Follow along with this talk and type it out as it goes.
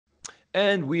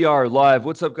And we are live.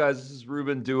 What's up, guys? This is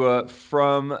Ruben Dua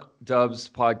from Dubb's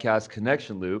podcast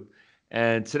Connection Loop.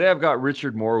 And today I've got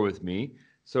Richard Moore with me.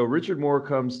 So, Richard Moore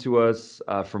comes to us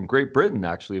from Great Britain,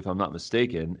 actually, if I'm not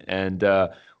mistaken. And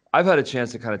I've had a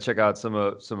chance to kind of check out some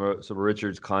of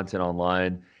Richard's content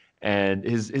online. And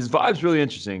his vibe's really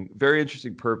interesting, very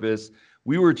interesting purpose.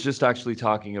 We were just actually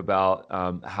talking about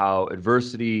how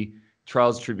adversity,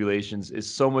 trials, tribulations is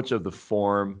so much of the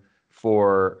form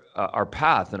for our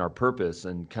path and our purpose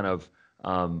and kind of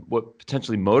what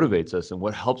potentially motivates us and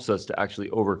what helps us to actually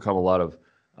overcome a lot of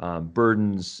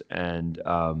burdens and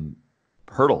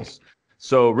hurdles.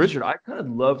 So, Richard, I kind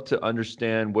of love to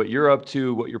understand what you're up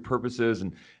to, what your purpose is,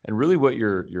 and really what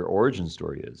your origin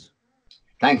story is.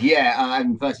 Thank you. Yeah,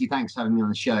 firstly, thanks for having me on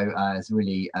the show. It's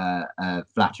really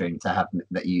flattering to have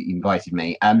that you invited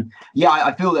me. Yeah,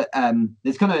 I feel that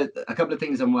there's kind of a couple of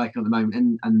things I'm working on at the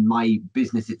moment, and my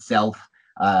business itself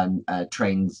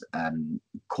trains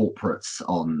corporates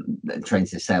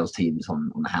trains their sales teams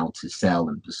on how to sell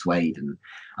and persuade. And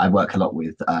I work a lot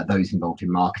with those involved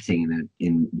in marketing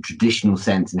in traditional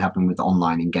sense and helping with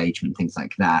online engagement, things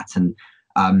like that. And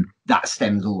that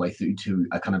stems all the way through to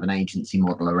a kind of an agency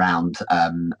model around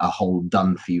a whole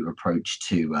done for you approach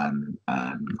to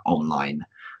online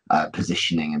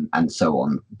positioning and so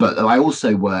on. But I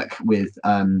also work with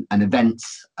an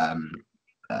events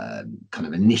kind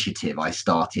of initiative I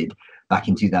started back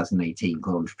in 2018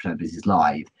 called Entrepreneur Business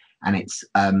Live. And it's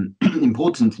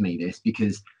important to me, this,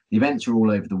 because the events are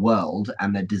all over the world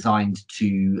and they're designed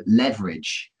to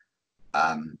leverage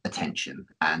attention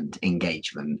and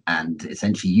engagement and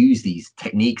essentially use these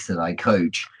techniques that I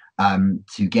coach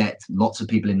to get lots of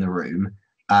people in the room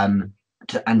and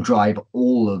drive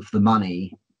all of the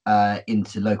money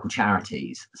into local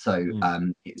charities. So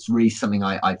it's really something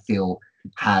I feel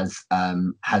has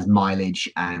mileage,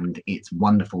 and it's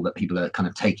wonderful that people are kind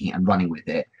of taking it and running with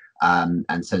it.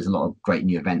 And so there's a lot of great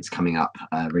new events coming up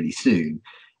really soon.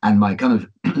 And my kind of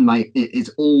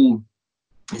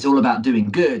it's all about doing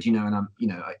good, and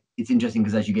it's interesting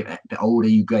because as you get a bit older,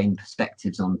 you gain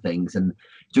perspectives on things. And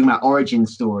talking about origin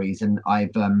stories, and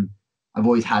I've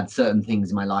always had certain things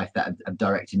in my life that have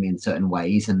directed me in certain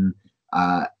ways. And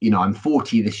I'm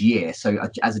 40 this year, so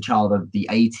as a child of the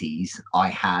 80s, I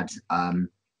had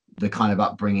the kind of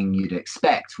upbringing you'd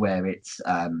expect, where it's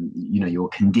you're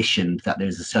conditioned that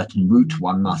there's a certain route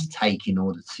one must take in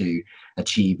order to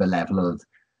achieve a level of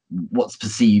what's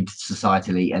perceived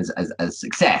societally as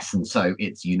success. And so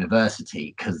it's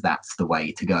university because that's the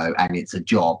way to go, and it's a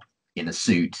job in a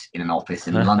suit in an office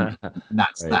in London.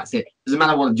 That's Right. that's it. Doesn't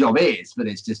matter what the job is, but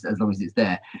it's just as long as it's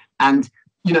there. And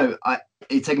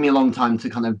it's taken me a long time to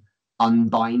kind of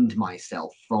unbind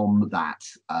myself from that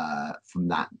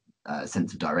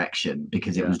sense of direction,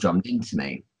 because it was drummed into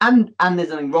me, and there's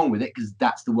nothing wrong with it because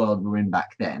that's the world we were in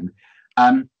back then.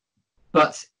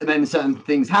 But then certain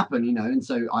things happen, and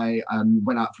so I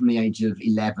went up from the age of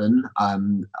 11.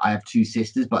 I have two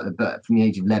sisters, but from the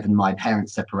age of 11, my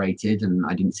parents separated, and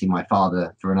I didn't see my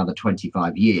father for another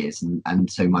 25 years. And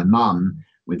so my mum,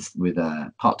 with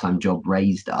a part-time job,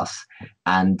 raised us.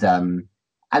 And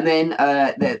then,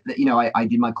 I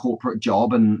did my corporate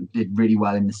job and did really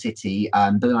well in the city.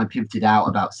 But then I pivoted out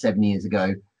about 7 years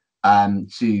ago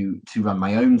to run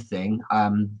my own thing,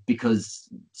 because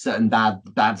certain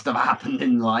bad stuff happened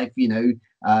in life.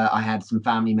 I had some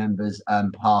family members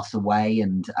pass away,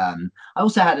 and I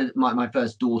also had my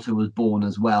first daughter was born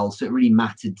as well, so it really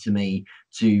mattered to me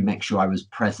to make sure I was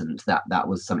present. That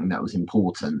was something that was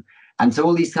important. And so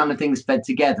all these kind of things fed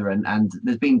together, and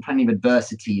there's been plenty of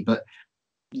adversity, but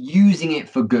using it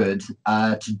for good,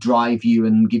 to drive you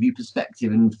and give you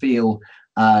perspective and feel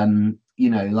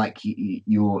like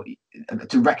you're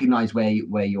to recognize where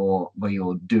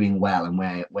you're doing well and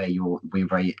where we're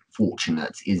very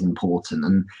fortunate is important.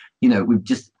 And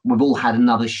we've all had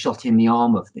another shot in the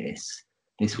arm of this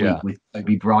week with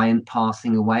Kobe Bryant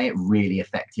passing away. It really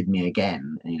affected me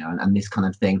again, and this kind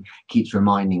of thing keeps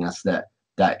reminding us that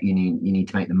you need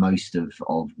to make the most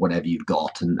of whatever you've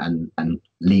got and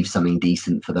leave something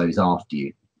decent for those after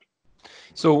you.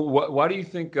 So why do you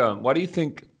think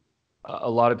a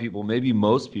lot of people, maybe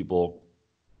most people,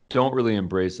 don't really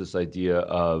embrace this idea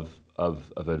of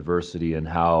adversity and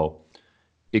how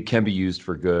it can be used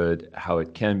for good, how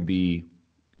it can be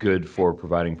good for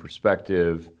providing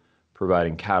perspective,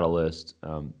 providing catalyst?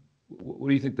 What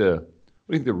do you think the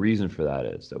reason for that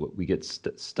is, that we get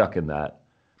stuck in that?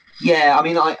 Yeah, I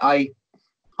mean, I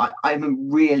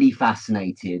I'm really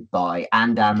fascinated by,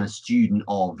 and am a student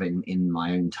of in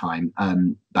my own time,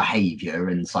 behavior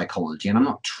and psychology. And I'm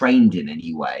not trained in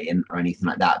any way or anything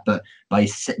like that, but by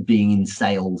being in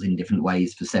sales in different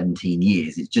ways for 17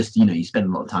 years, it's just, you spend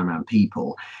a lot of time around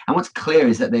people. And what's clear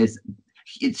is that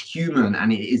it's human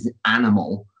and it is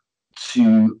animal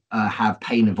to have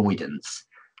pain avoidance,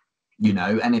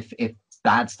 and if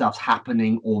bad stuff's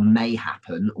happening or may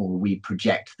happen, or we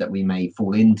project that we may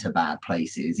fall into bad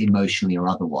places emotionally or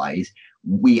otherwise,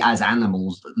 we as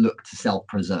animals look to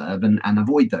self-preserve and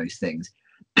avoid those things.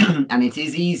 And it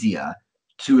is easier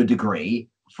to a degree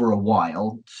for a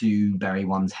while to bury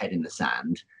one's head in the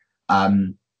sand.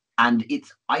 And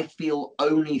it's, I feel,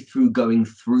 only through going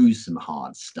through some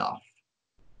hard stuff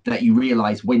that you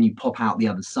realize when you pop out the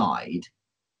other side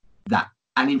that,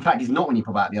 and in fact, it's not when you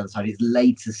pop out the other side, it's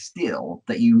later still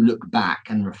that you look back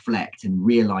and reflect and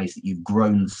realize that you've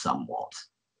grown somewhat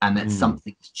and that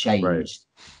something's changed.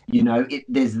 Right.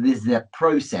 There's a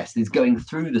process, there's going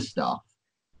through the stuff,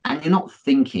 and you're not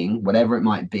thinking, whatever it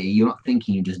might be, you're not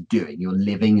thinking, you're just doing, you're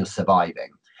living, you're surviving.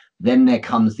 Then there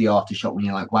comes the aftershock when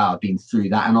you're like, wow, I've been through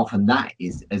that. And often that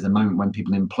is a moment when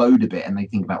people implode a bit and they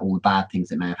think about all the bad things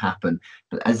that may have happened.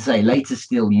 But as I say, later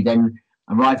still, you then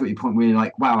arrive at your point where you're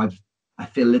like, wow, I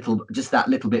feel just that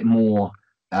little bit more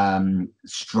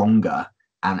stronger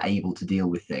and able to deal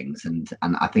with things. And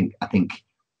I think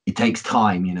it takes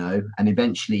time, and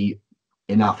eventually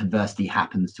enough adversity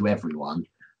happens to everyone.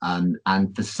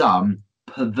 And for some,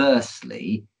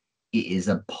 perversely, it is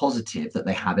a positive that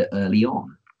they have it early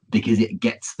on because it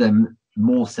gets them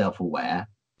more self-aware.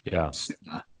 Yeah.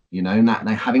 Sooner, and that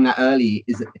having that early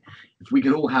is, if we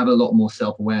could all have a lot more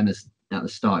self-awareness at the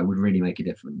start, it would really make a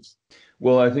difference.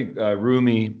 Well, I think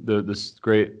Rumi, this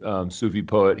great Sufi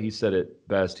poet, he said it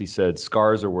best. He said,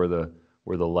 "Scars are where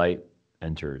the light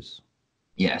enters."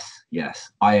 Yes.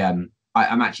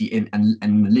 I'm actually in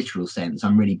the literal sense.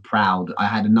 I'm really proud. I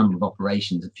had a number of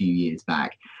operations a few years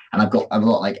back, and I've got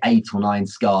like 8 or 9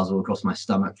 scars all across my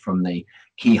stomach from the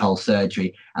keyhole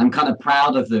surgery. And I'm kind of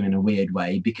proud of them in a weird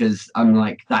way because I'm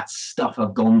like, that's stuff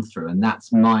I've gone through, and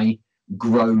that's my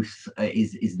growth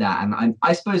is that. And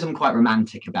I suppose I'm quite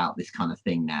romantic about this kind of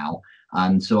thing now.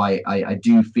 So I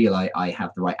do feel I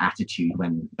have the right attitude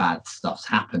when bad stuff's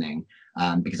happening,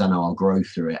 because I know I'll grow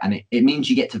through it. And it means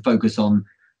you get to focus on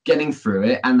getting through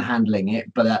it and handling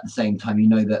it, but at the same time,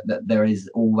 that there is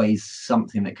always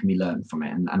something that can be learned from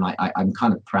it. And I'm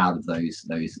kind of proud of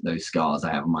those scars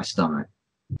I have on my stomach.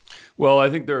 Well, I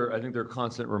think they're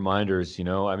constant reminders,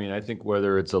 I mean, I think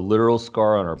whether it's a literal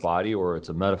scar on our body or it's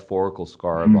a metaphorical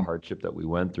scar of a hardship that we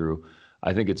went through,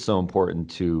 I think it's so important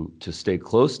to stay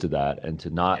close to that and to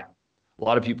not, a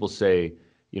lot of people say,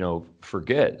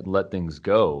 forget and let things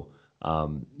go.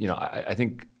 I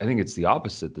think it's the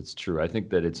opposite that's true. I think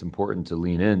that it's important to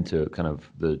lean into kind of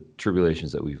the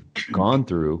tribulations that we've gone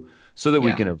through so that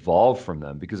we can evolve from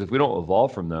them. Because if we don't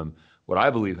evolve from them, what I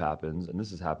believe happens, and this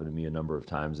has happened to me a number of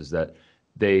times, is that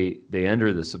they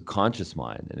enter the subconscious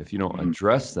mind, and if you don't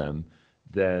address them,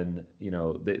 then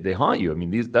they haunt you. I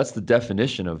mean, that's the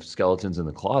definition of skeletons in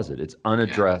the closet. It's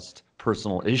unaddressed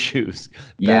personal issues.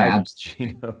 Baggage,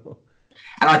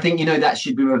 And I think that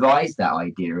should be revised. That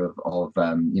idea of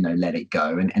let it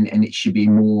go, and it should be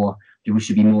more. People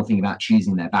should be more thinking about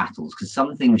choosing their battles, because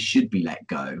some things should be let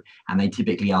go, and they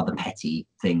typically are the petty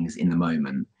things in the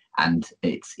moment. And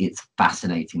it's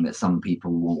fascinating that some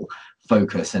people will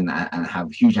focus and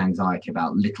have huge anxiety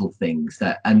about little things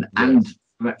that and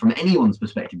from anyone's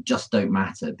perspective just don't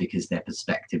matter because their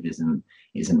perspective isn't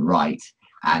right.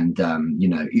 And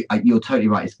you're totally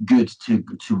right. It's good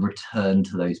to return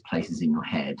to those places in your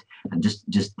head and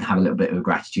just have a little bit of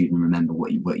gratitude and remember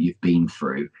what you've been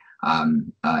through.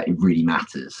 It really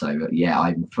matters. So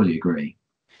I fully agree.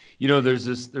 There's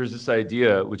this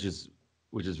idea which is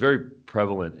very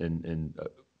prevalent in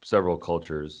several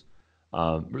cultures.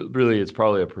 Really, it's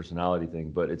probably a personality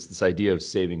thing, but it's this idea of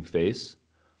saving face.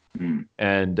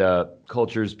 And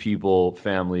cultures, people,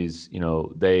 families,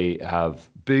 they have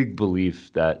big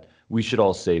belief that we should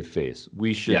all save face.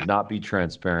 We should not be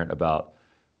transparent about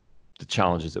the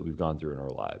challenges that we've gone through in our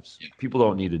lives. People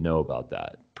don't need to know about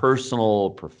that.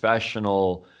 Personal,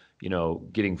 professional,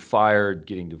 getting fired,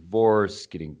 getting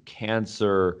divorced, getting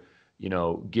cancer,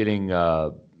 getting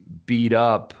beat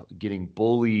up, getting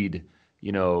bullied,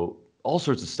 all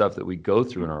sorts of stuff that we go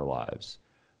through in our lives.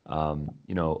 A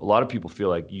lot of people feel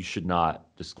like you should not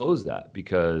disclose that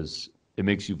because it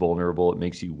makes you vulnerable, it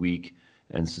makes you weak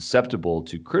and susceptible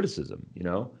to criticism,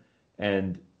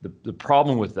 and the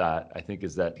problem with that, I think,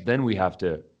 is that then we have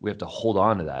to hold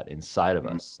on to that inside of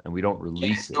us, and we don't Yeah,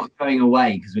 release it's it. not going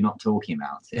away because we're not talking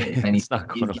about it. If anything, It's not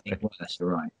it is going getting away. worse. You're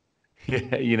right.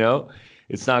 Yeah,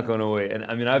 it's not going away. And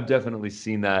I mean, I've definitely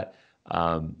seen that,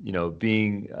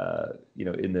 being,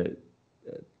 in the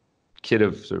kid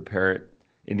of sort of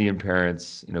Indian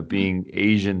parents, being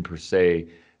Asian per se.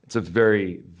 It's a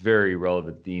very, very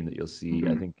relevant theme that you'll see,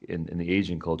 I Mhm. think, in the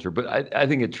Asian culture. But I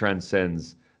think it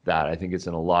transcends that. I think it's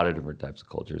in a lot of different types of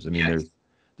cultures. I mean, Yes.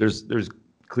 there's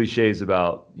cliches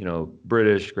about,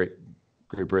 British, Great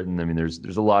Britain. I mean,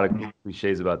 there's a lot of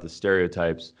cliches about the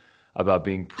stereotypes about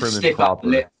being The prim and stiff upper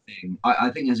lip proper. thing. I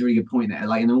think there's a really good point there.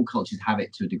 Like, in all cultures have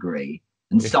it to a degree,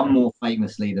 and some more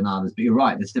famously than others. But you're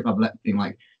right. The stiff upper lip thing,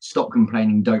 like, stop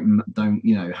complaining, don't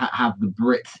have the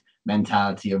Brit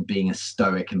mentality of being a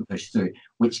stoic and push through,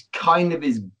 which kind of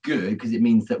is good because it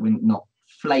means that we're not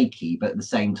flaky, but at the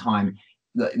same time,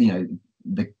 that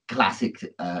the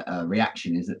classic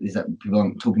reaction is that people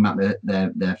aren't talking about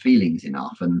their feelings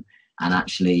enough, and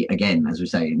actually, again, as we're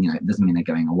saying, it doesn't mean they're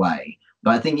going away.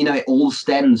 But I think, it all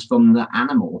stems from the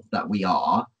animal that we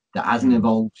are, that hasn't Mm,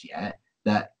 evolved yet,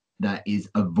 that is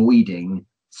avoiding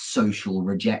social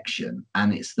rejection.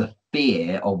 And it's the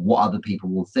fear of what other people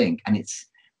will think. And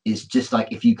it's just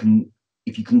like, if you can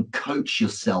coach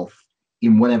yourself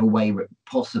in whatever way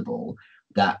possible,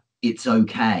 that it's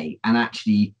okay. And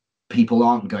actually people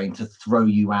aren't going to throw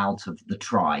you out of the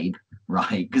tribe,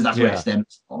 right? Because that's where it yeah.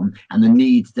 stems from. And the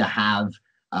need to have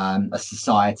a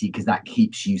society because that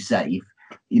keeps you safe.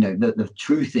 The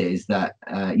truth is that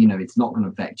it's not going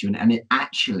to affect you, and it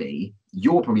actually,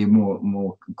 you're probably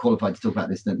more qualified to talk about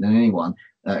this than anyone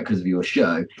because of your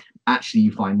show. Actually,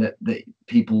 you find that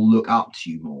people look up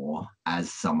to you more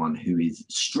as someone who is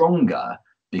stronger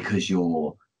because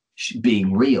you're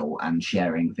being real and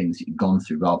sharing things that you've gone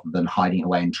through rather than hiding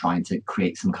away and trying to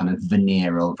create some kind of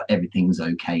veneer of everything's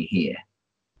okay here.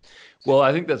 Well,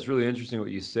 I think that's really interesting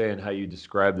what you say and how you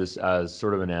describe this as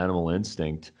sort of an animal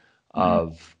instinct Mhm.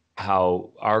 of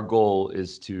how our goal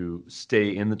is to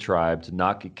stay in the tribe, to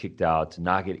not get kicked out, to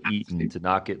not get eaten, to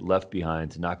not get left behind,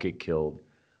 to not get killed,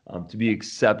 to be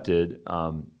accepted.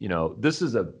 This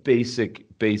is a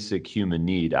basic human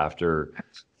need after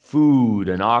food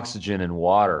and oxygen and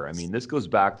water. I mean, this goes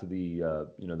back to the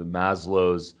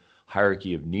Maslow's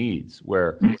hierarchy of needs,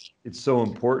 where it's so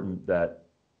important that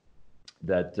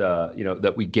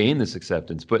we gain this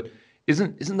acceptance. But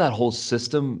isn't that whole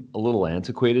system a little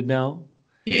antiquated now?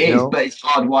 It You is, know? but it's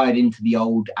hardwired into the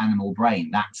old animal brain.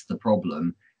 That's the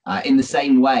problem. In the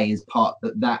same way as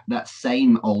that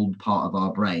same old part of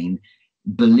our brain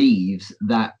believes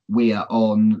that we're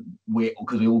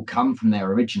because we all come from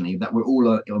there originally, that we're all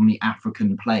on the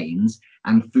African plains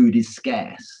and food is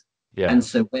scarce. Yeah. And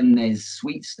so when there's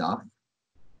sweet stuff,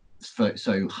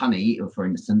 so honey, for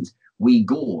instance, we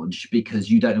gorge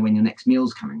because you don't know when your next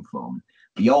meal's coming from.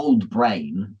 The old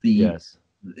brain, Yes.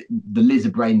 the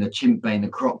lizard brain, the chimp brain, the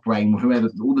croc brain, whoever,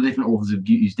 all the different authors have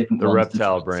used different The ones to try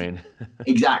reptile to, brain.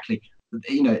 exactly.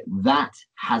 That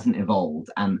hasn't evolved,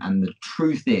 and the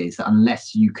truth is that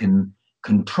unless you can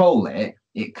control it,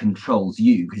 it controls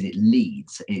you because it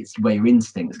leads. It's where your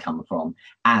instincts come from,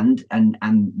 and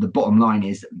the bottom line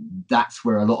is that's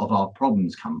where a lot of our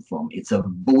problems come from. It's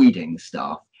avoiding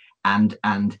stuff, and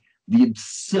the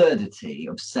absurdity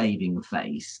of saving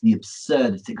face, the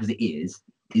absurdity, because it is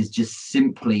just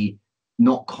simply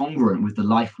not congruent with the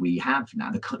life we have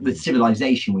now, the Mm.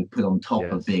 civilization we've put on top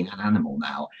of Yes. being an animal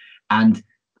now. And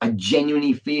I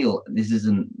genuinely feel, this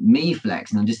isn't me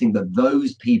flexing, I just think that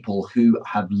those people who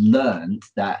have learned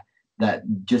that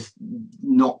just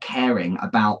not caring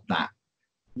about that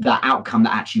outcome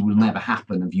that actually will never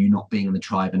happen of you not being in the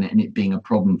tribe and it being a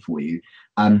problem for you,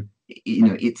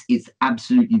 it's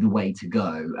absolutely the way to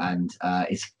go. And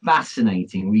it's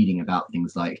fascinating reading about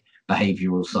things like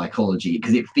behavioral psychology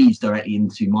because it feeds directly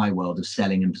into my world of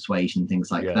selling and persuasion,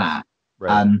 things like Yes. that.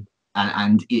 Right.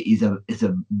 And it's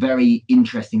a very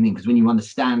interesting thing because when you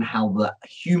understand how the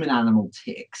human animal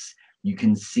ticks, you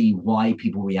can see why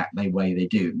people react the way they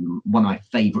do. One of my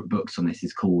favorite books on this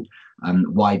is called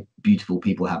Why Beautiful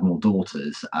People Have More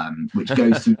Daughters, which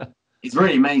goes through. It's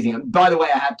really amazing. By the way,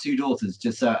 I have two daughters,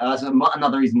 just so that's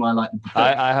another reason why I like the book.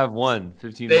 I have one,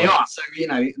 15 They are, months. so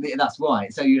that's why.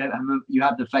 So you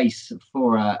have the face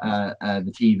for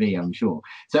the TV, I'm sure.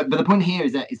 So, but the point here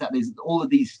is that there's all of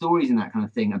these stories and that kind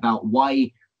of thing about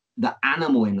why the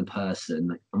animal in the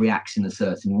person reacts in a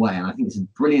certain way, and I think it's a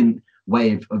brilliant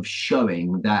way of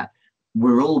showing that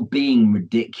we're all being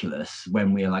ridiculous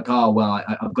when we're like, oh well,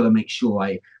 I've got to make sure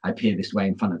I appear this way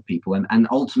in front of people, and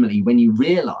ultimately when you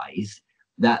realize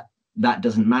that that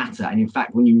doesn't matter. And in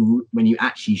fact, when you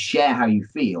actually share how you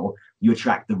feel, you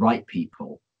attract the right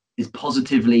people. Is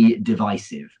positively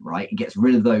divisive, right? It gets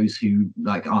rid of those who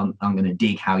like I'm going to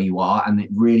dig how you are, and it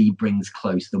really brings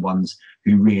close the ones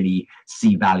who really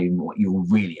see value in what you're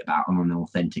really about on an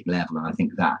authentic level. And I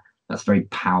think that's very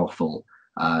powerful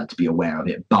to be aware of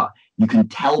it. But you can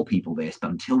tell people this,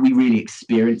 but until we really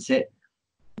experience it,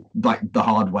 like the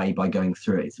hard way by going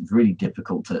through it, it's really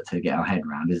difficult to get our head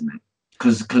around, isn't it?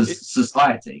 Because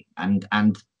society and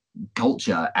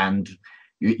culture and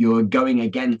you're going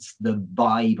against the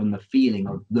vibe and the feeling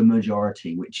of the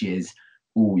majority, which is,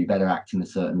 oh, you better act in a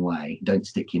certain way. Don't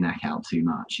stick your neck out too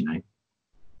much, you know?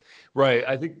 Right.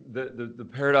 I think the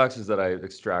paradoxes that I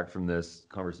extract from this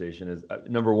conversation is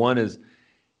number one is,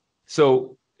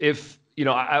 so if,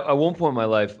 at one point in my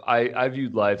life, I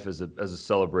viewed life as a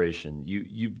celebration.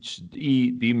 You should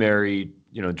eat, be merry,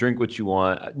 drink what you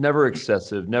want, never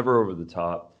excessive, never over the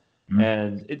top. Mm-hmm.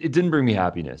 And it didn't bring me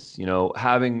happiness,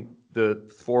 having the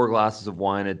 4 glasses of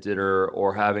wine at dinner,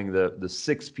 or having the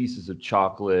 6 pieces of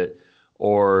chocolate,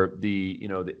 or the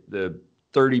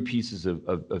 30 pieces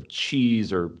of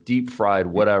cheese or deep fried,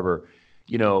 whatever.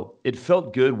 It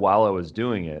felt good while I was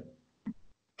doing it,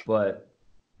 but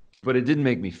it didn't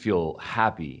make me feel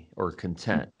happy or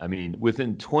content. I mean,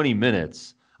 within 20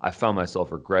 minutes, I found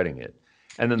myself regretting it.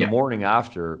 And then the morning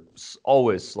after,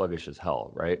 always sluggish as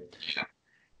hell, right? Yeah.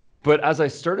 But as I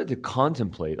started to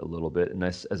contemplate a little bit, and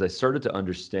as I started to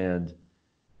understand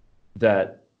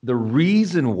that the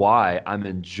reason why I'm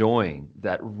enjoying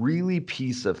that really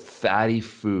piece of fatty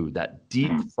food, that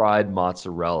deep fried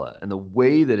mozzarella, and the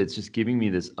way that it's just giving me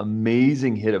this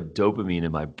amazing hit of dopamine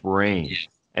in my brain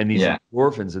and these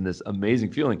endorphins and this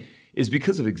amazing feeling, is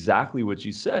because of exactly what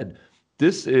you said.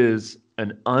 This is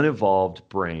an unevolved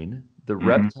brain, the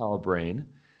reptile brain,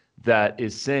 that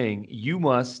is saying you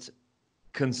must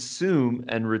consume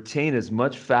and retain as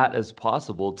much fat as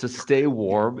possible to stay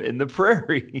warm in the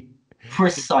prairie.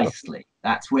 Precisely.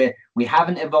 That's where we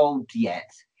haven't evolved yet.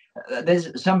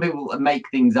 There's some people that make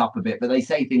things up a bit, but they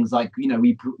say things like, we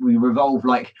revolve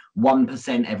like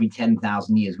 1% every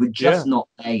 10,000 years. We're just not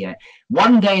there yet.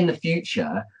 One day in the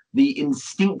future, the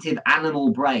instinctive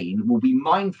animal brain will be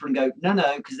mindful and go,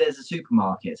 no, because there's a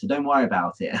supermarket, so don't worry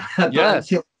about it. But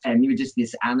until then, you're just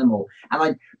this animal.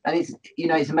 And it's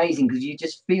it's amazing because you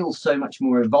just feel so much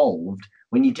more evolved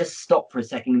when you just stop for a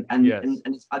second. And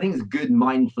I think it's good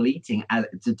mindful eating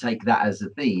to take that as a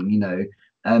theme,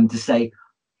 to say,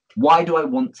 why do I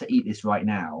want to eat this right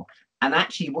now? And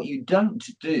actually, what you don't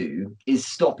do is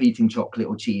stop eating chocolate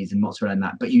or cheese and mozzarella and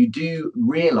that, but you do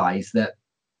realize that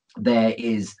there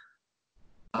is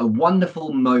a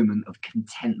wonderful moment of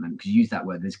contentment, because you use that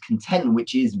word. There's contentment,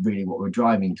 which is really what we're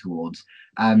driving towards,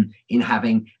 in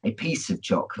having a piece of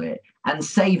chocolate and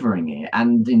savoring it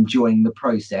and enjoying the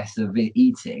process of it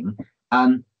eating.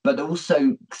 But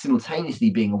also simultaneously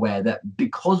being aware that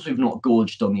because we've not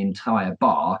gorged on the entire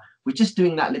bar, we're just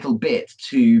doing that little bit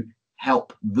to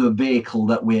help the vehicle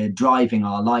that we're driving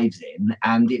our lives in.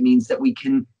 And it means that we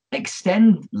can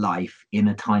extend life in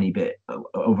a tiny bit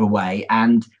of a way,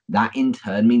 and that in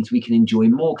turn means we can enjoy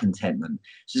more contentment.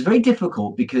 So it's very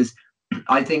difficult, because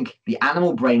I think the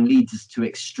animal brain leads us to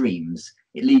extremes.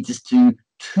 It leads us to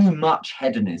too much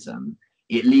hedonism.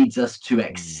 It leads us to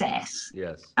excess.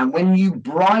 And when you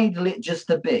bridle it just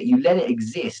a bit, you let it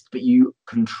exist, but you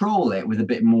control it with a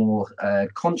bit more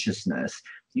consciousness,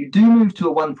 you do move to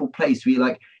a wonderful place where you're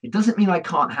like, it doesn't mean I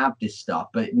can't have this stuff,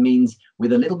 but it means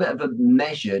with a little bit of a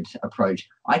measured approach,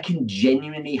 I can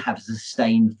genuinely have a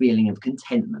sustained feeling of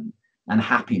contentment and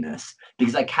happiness,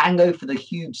 because I can go for the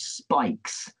huge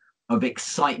spikes of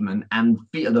excitement and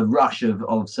feel the rush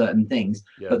of certain things,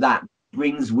 but that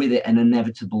brings with it an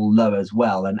inevitable low as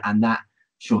well. And that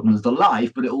shortens the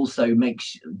life, but it also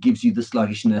gives you the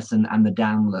sluggishness and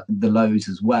the lows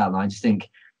as well. And I just think,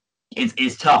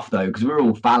 it's tough though, because we're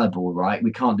all fallible, right?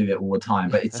 We can't do it all the time,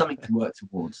 but it's something to work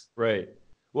towards. Right.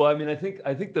 Well, I mean, I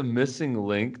think the missing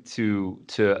link to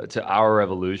our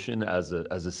evolution as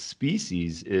a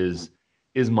species is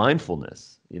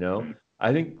mindfulness.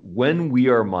 I think when we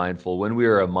are mindful, when we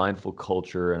are a mindful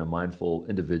culture and a mindful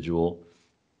individual,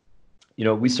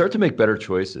 we start to make better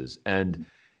choices, and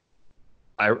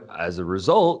as a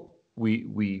result,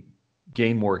 we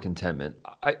gain more contentment.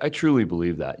 I truly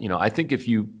believe that. I think if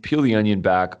you peel the onion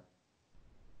back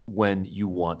when you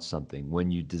want something,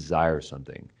 when you desire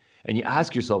something, and you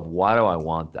ask yourself, why do I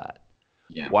want that?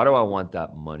 Why do I want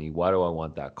that money? Why do I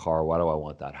want that car? Why do I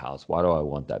want that house? Why do I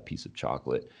want that piece of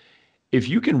chocolate? If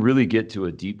you can really get to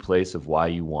a deep place of why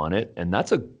you want it, and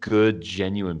that's a good,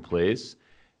 genuine place,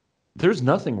 there's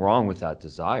nothing wrong with that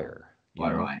desire. You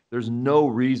know, Right. there's no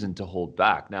reason to hold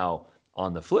back. Now,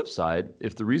 on the flip side,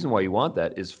 if the reason why you want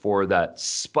that is for that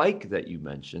spike that you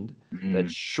mentioned, that Mm,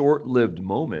 short-lived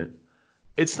moment,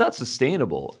 it's not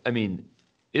sustainable. I mean,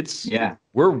 it's yeah.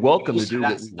 we're welcome to Also, do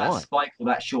what we that want. spike or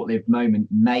that short-lived moment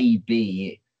may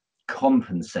be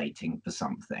compensating for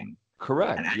something, and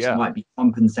Correct. actually Yeah. might be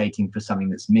compensating for something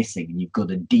that's missing, and you've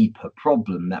got a deeper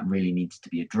problem that really needs to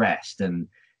be addressed. And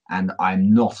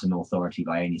I'm not an authority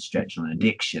by any stretch on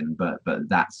addiction, but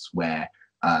that's where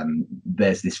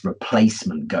there's this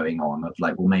replacement going on of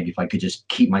like, well, maybe if I could just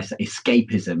keep my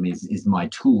escapism is my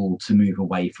tool to move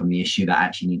away from the issue that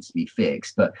actually needs to be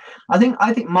fixed. But I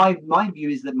think my view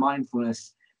is that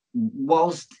mindfulness,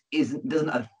 whilst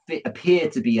doesn't appear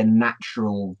to be a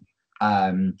natural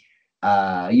um,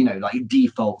 like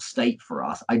default state for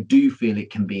us, I do feel it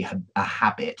can be a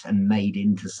habit and made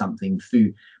into something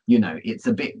through, it's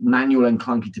a bit manual and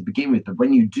clunky to begin with, but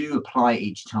when you do apply it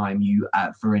each time you,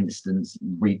 for instance,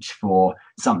 reach for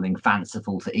something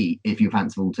fanciful to eat, if you're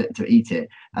fanciful to eat it,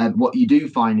 what you do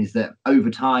find is that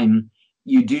over time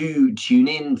you do tune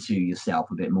into yourself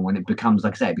a bit more, and it becomes,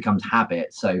 like I say, it becomes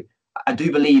habit. So I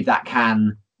do believe that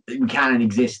we can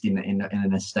exist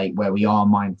in a state where we are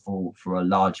mindful for a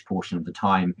large portion of the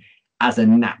time as a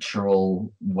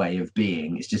natural way of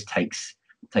being. It just takes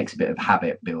a bit of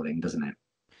habit building, doesn't it?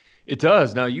 It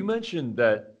does. Now, you mentioned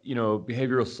that,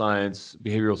 behavioral science,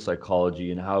 behavioral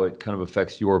psychology, and how it kind of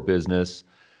affects your business.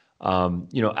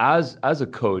 As a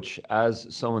coach,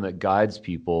 as someone that guides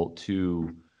people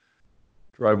to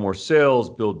drive more sales,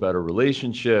 build better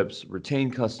relationships, retain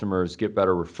customers, get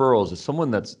better referrals, as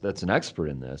someone that's an expert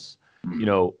in this,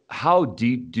 Mm. how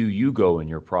deep do you go in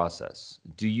your process?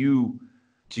 Do you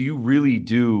really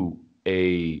do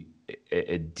a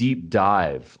deep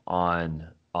dive on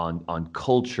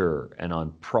culture and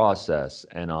on process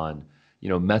and on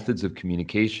methods of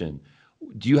communication?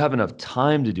 Do you have enough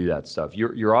time to do that stuff?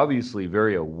 You're obviously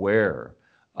very aware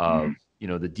of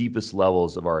Mm. the deepest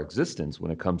levels of our existence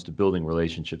when it comes to building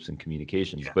relationships and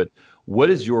communications. But what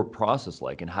is your process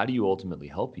like, and how do you ultimately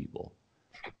help people?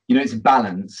 It's a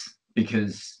balance,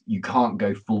 because you can't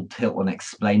go full tilt on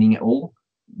explaining it all,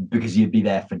 because you'd be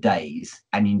there for days,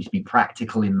 and you need to be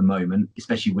practical in the moment,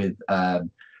 especially with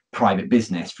private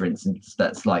business, for instance,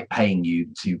 that's like paying you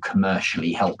to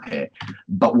commercially help it.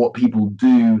 But what people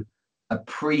do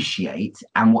appreciate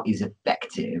and what is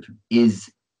effective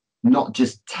is not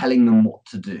just telling them what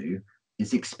to do,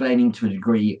 it's explaining to a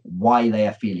degree why they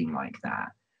are feeling like that.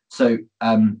 So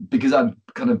because I've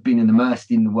kind of been immersed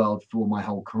in the world for my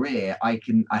whole career, I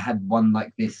had one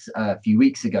like this a few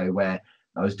weeks ago where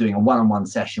I was doing a one-on-one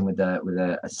session with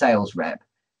a sales rep,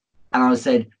 and I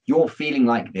said, "You're feeling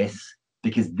like this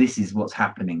because this is what's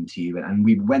happening to you." And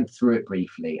we went through it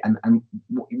briefly, and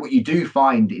what you do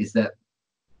find is that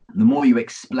the more you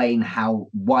explain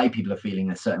why people are feeling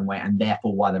a certain way, and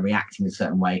therefore why they're reacting a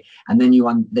certain way, and then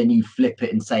you flip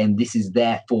it and say, and this is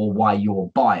therefore why your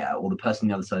buyer or the person on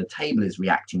the other side of the table is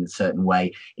reacting a certain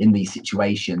way in these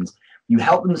situations, you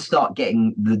help them start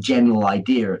getting the general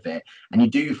idea of it. And you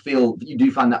do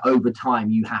find that over time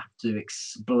you have to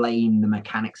explain the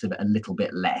mechanics of it a little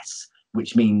bit less,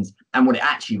 which means, and what it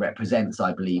actually represents,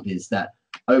 I believe, is that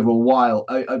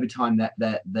over time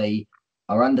that they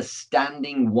are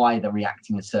understanding why they're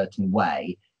reacting a certain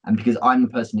way. And because I'm the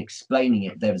person explaining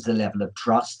it, there's a level of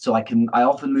trust. So I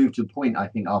often move to a point, I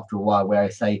think, after a while, where I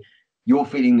say, "You're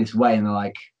feeling this way," and they're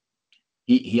like,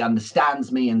 he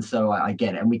understands me, and so I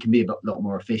get it, and we can be a lot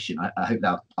more efficient. I hope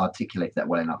that I articulated that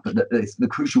well enough. But the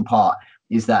crucial part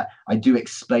is that I do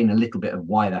explain a little bit of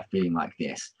why they're feeling like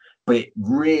this. But it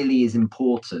really is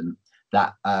important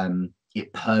that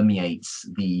it permeates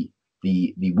the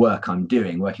work I'm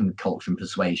doing, working with culture and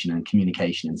persuasion and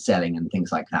communication and selling and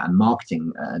things like that, and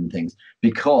marketing and things,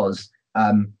 because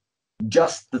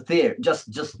just the theory,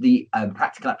 just the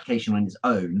practical application on its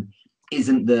own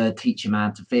isn't the teach a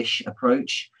man to fish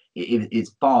approach.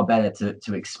 It's far better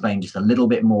to explain just a little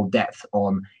bit more depth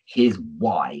on here's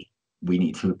why we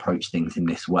need to approach things in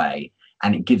this way,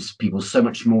 and it gives people so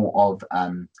much more of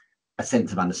a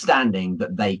sense of understanding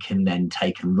that they can then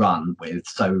take and run with.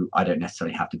 So I don't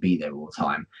necessarily have to be there all the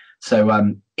time.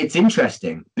 So it's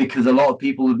interesting because a lot of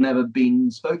people have never been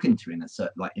spoken to in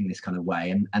this kind of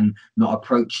way, and not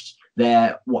approached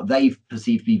what they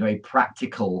perceive to be very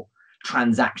practical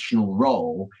transactional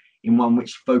role in one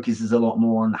which focuses a lot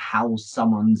more on how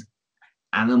someone's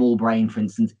animal brain, for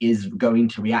instance, is going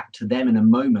to react to them in a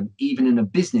moment, even in a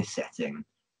business setting.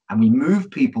 And we move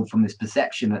people from this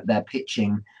perception that they're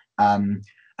pitching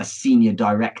a senior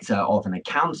director of an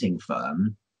accounting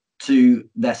firm to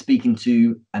they're speaking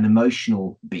to an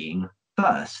emotional being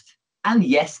first. And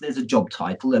yes, there's a job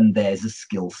title and there's a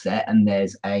skill set and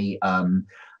there's a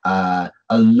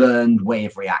learned way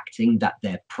of reacting that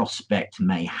their prospect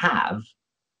may have.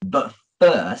 But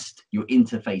first, you're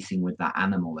interfacing with that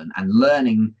animal, and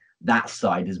learning that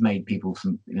side has made people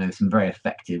some very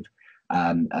effective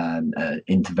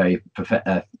into very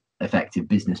effective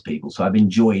business people. So I've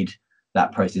enjoyed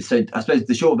that process. So I suppose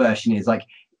the short version is like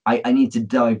I need to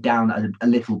dive down a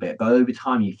little bit, but over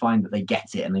time you find that they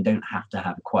get it and they don't have to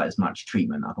have quite as much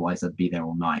treatment. Otherwise, I'd be there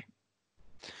all night.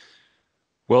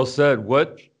 Well said.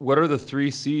 What are the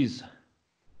three C's?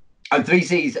 Oh, three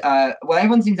C's. Well,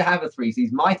 everyone seems to have a three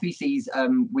C's. My three C's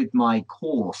with my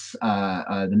course,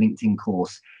 the LinkedIn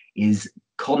course, is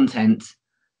content,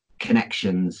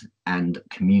 connections, and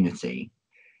community.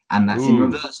 And that's in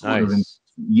reverse order. Nice.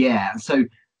 Yeah. So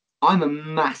I'm a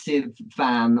massive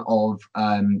fan of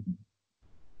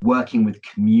working with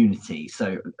community.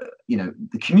 So,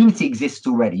 the community exists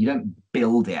already. You don't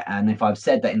build it. And if I've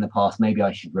said that in the past, maybe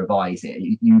I should revise it.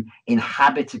 You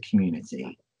inhabit a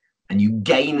community and you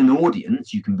gain an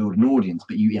audience. You can build an audience,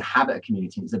 but you inhabit a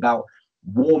community. It's about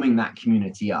warming that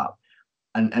community up.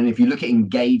 And if you look at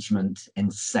engagement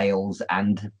and sales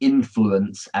and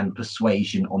influence and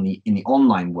persuasion in the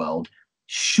online world,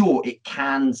 sure, it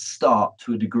can start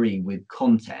to a degree with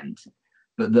content,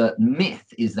 but the myth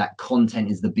is that content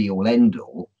is the be all end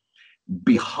all.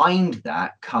 Behind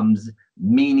that comes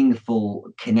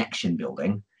meaningful connection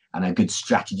building and a good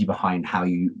strategy behind how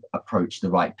you approach the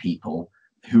right people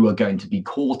who are going to be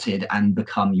courted and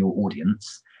become your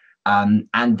audience.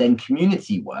 And then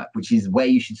community work, which is where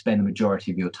you should spend the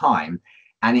majority of your time.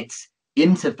 And it's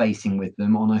interfacing with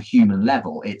them on a human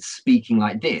level. It's speaking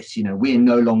like this. We're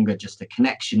no longer just a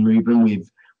connection, Ruben.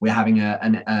 We're having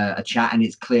a chat, and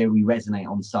it's clear we resonate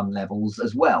on some levels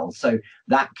as well. So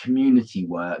that community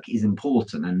work is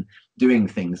important, and doing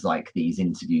things like these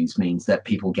interviews means that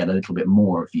people get a little bit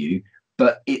more of you.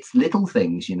 But it's little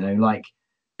things, like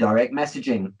direct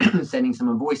messaging, sending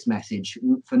someone a voice message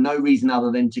for no reason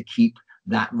other than to keep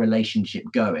that relationship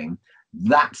going.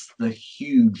 That's the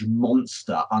huge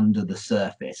monster under the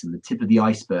surface. And the tip of the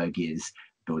iceberg is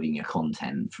building your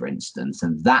content, for instance.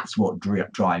 And that's what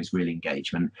drives real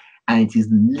engagement. And it is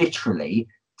literally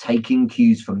taking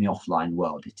cues from the offline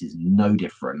world. It is no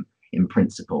different in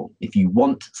principle. If you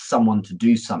want someone to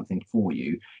do something for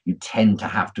you, you tend to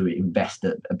have to invest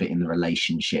a bit in the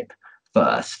relationship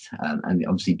first. And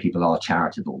obviously people are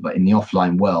charitable, but in the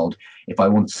offline world, if I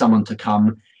want someone to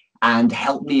come and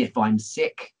help me if I'm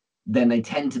sick, then they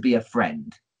tend to be a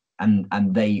friend, and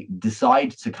they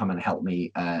decide to come and help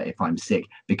me if I'm sick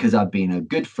because I've been a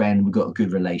good friend. We've got a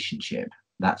good relationship.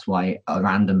 That's why a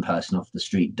random person off the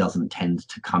street doesn't tend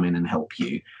to come in and help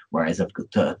you, whereas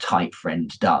a tight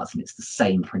friend does. And it's the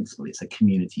same principle. It's a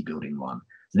community building one.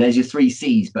 So there's your three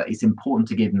C's, but it's important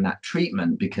to give them that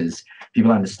treatment because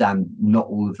people understand not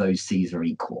all of those C's are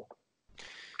equal.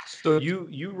 So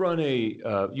you run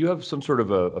you have some sort of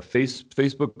a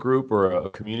Facebook group or a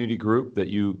community group that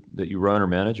you run or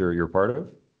manage or you're part of?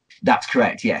 That's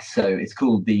correct, yes. So it's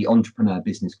called the Entrepreneur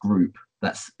Business Group.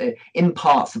 That's in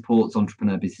part supports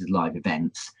Entrepreneur Business Live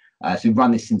events. So we've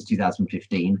run this since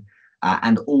 2015.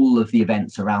 And all of the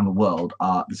events around the world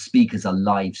the speakers are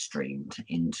live streamed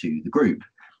into the group.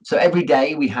 So every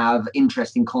day we have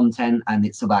interesting content, and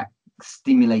it's about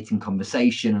stimulating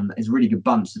conversation, and it's a really good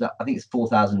bunch. So I think it's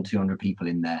 4,200 people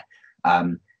in there.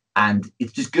 And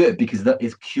it's just good because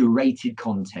it's curated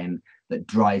content that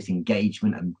drives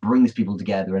engagement and brings people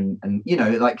together and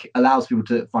like allows people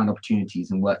to find opportunities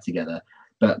and work together.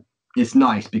 But it's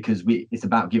nice because it's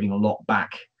about giving a lot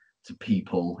back to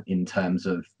people in terms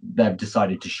of they've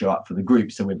decided to show up for the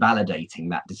group. So we're validating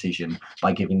that decision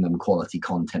by giving them quality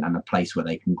content and a place where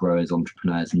they can grow as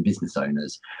entrepreneurs and business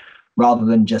owners, rather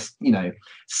than just,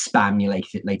 spam your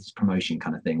latest promotion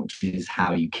kind of thing, which is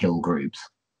how you kill groups.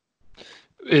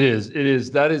 It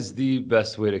is. That is the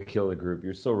best way to kill a group.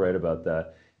 You're so right about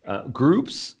that.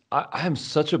 Groups, I am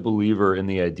such a believer in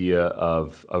the idea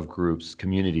of groups,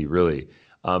 community, really.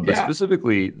 But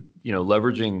specifically,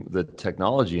 leveraging the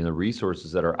technology and the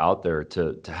resources that are out there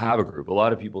to have a group. A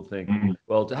lot of people think,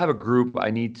 well, to have a group,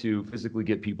 I need to physically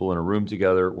get people in a room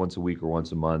together once a week or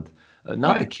once a month.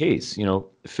 Not the case.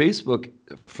 Facebook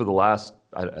for the last,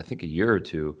 I think, a year or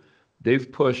two,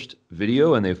 they've pushed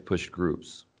video and they've pushed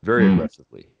groups very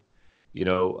aggressively.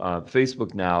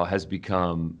 Facebook now has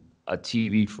become a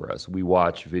TV for us. We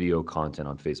watch video content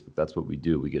on Facebook. That's what we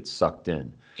do. We get sucked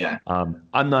in. Yeah.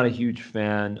 I'm not a huge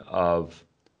fan of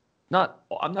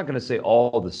I'm not going to say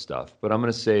all the stuff, but I'm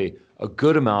going to say a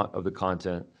good amount of the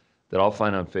content that I'll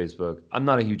find on Facebook. I'm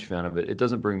not a huge fan of it. It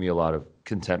doesn't bring me a lot of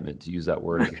contentment, to use that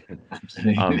word again.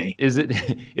 Absolutely. Is it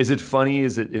is it funny?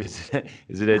 Is it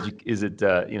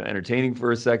entertaining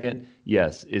for a second?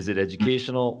 Yes. Is it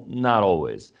educational? Not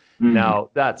always. Mm. Now,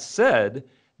 that said,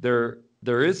 there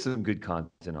is some good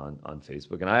content on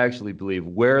Facebook, and I actually believe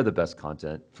where the best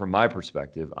content, from my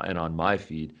perspective and on my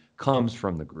feed, comes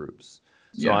from the groups.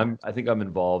 So Yeah. I think I'm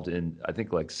involved in, I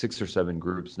think, like 6 or 7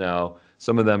 groups now.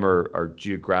 Some of them are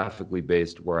geographically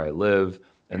based where I live,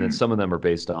 and then Mm. some of them are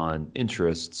based on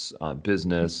interests,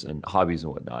 business and hobbies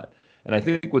and whatnot. And I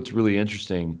think what's really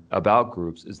interesting about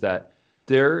groups is that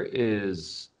there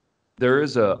is there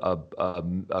is a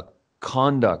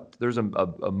conduct, there's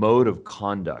a mode of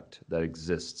conduct that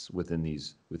exists within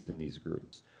these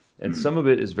groups. And Mm. some of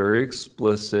it is very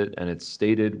explicit and it's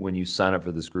stated when you sign up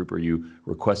for this group or you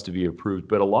request to be approved,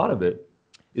 but a lot of it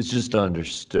is just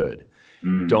understood.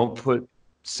 Mm. Don't put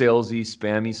salesy,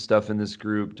 spammy stuff in this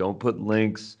group. Don't put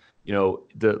links.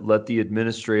 Let the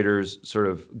administrators sort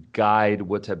of guide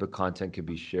what type of content can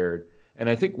be shared. And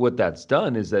I think what that's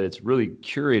done is that it's really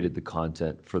curated the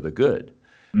content for the good,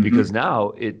 Hmm. because now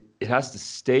it has to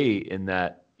stay in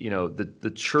that,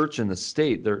 the church and the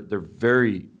state, they're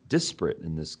very disparate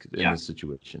in Yeah. this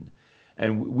situation.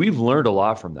 And we've learned a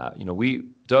lot from that.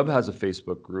 Dubb has a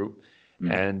Facebook group,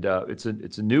 Mm. and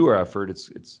it's a newer effort.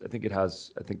 I think it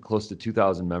has, I think, close to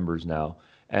 2,000 members now,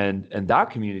 and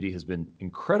that community has been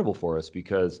incredible for us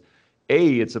because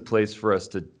it's a place for us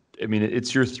to. I mean,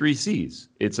 it's your 3 C's.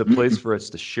 It's a place Mm. for us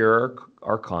to share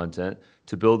our content,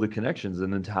 to build the connections,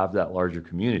 and then to have that larger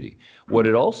community. What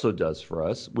it also does for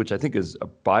us, which I think is a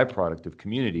byproduct of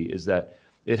community, is that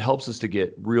it helps us to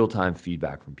get real-time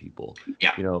feedback from people.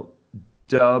 Yeah. You know,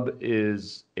 Dubb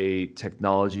is a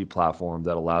technology platform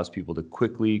that allows people to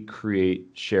quickly create,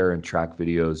 share, and track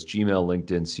videos, Gmail,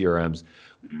 LinkedIn, CRMs.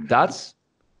 Mm. That's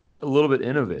a little bit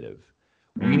innovative.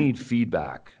 We Mm. need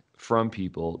feedback from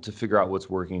people to figure out what's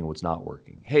working and what's not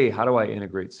working. Hey, how do I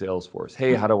integrate Salesforce?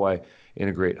 Hey, how do I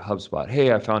integrate HubSpot?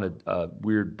 Hey, I found a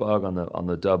weird bug on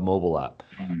the Dubb mobile app.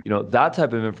 Mm. That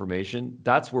type of information,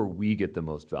 that's where we get the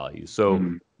most value. So,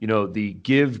 Mm. the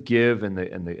give and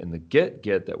the get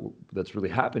that's really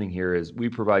happening here is we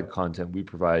provide content, we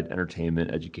provide entertainment,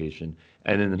 education,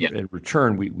 and Yeah. in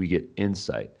return we get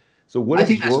insight. So what I is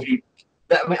think that's your really,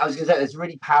 I mean, I was going to say it's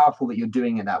really powerful that you're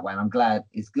doing it that way, and I'm glad.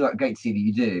 It's great to see that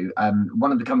you do. One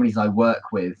of the companies I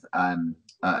work with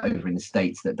over in the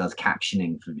States that does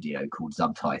captioning for video called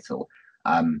Subtitle.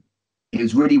 Um, it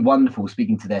was really wonderful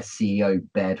speaking to their CEO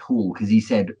Baird Hall, because he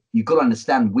said you've got to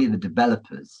understand we're the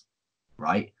developers,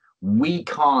 right? We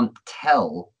can't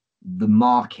tell the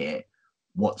market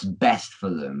what's best for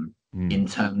them Hmm. in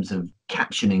terms of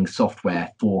captioning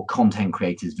software for content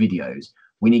creators' videos.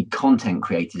 We need content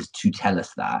creators to tell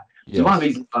us that. So one of the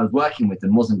Yes. reasons I was working with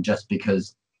them wasn't just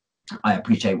because I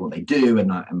appreciate what they do and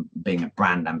being a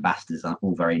brand ambassadors are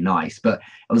all very nice, but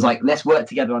I was like, let's work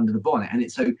together under the bonnet. And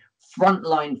it's so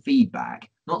frontline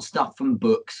feedback, not stuff from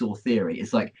books or theory.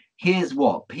 It's like, here's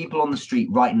what people on the street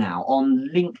right now on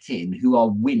LinkedIn who are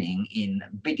winning in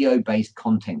video-based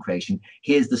content creation,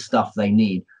 here's the stuff they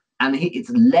need. And it's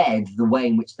led the way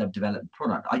in which they've developed the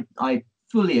product. I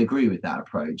fully agree with that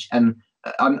approach. And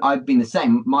I've been the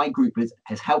same. My group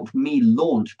has helped me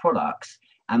launch products,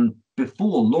 and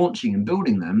before launching and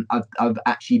building them, I've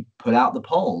actually put out the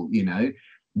poll.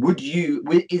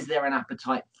 Is there an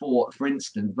appetite for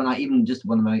instance, when I even just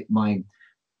one of my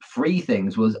free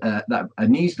things was that a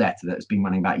newsletter that's been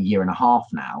running about a year and a half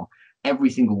now.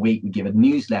 Every single week, we give a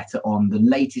newsletter on the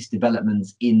latest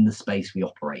developments in the space we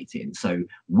operate in. So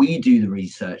we do the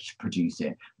research to produce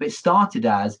it. But it started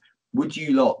as, would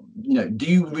you lot, do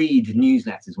you read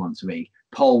newsletters once a week?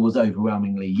 Poll was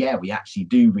overwhelmingly, yeah, we actually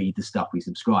do read the stuff we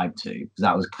subscribe to, because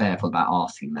I was careful about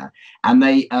asking that. And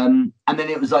then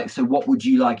it was like, so what would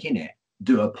you like in it?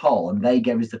 Do a poll, and they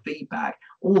gave us the feedback.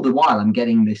 All the while, I'm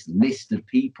getting this list of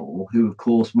people who, of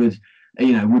course, would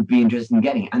be interested in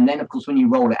getting it. And then, of course, when you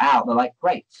roll it out, they're like,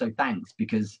 great, so thanks,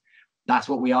 because that's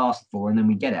what we asked for, and then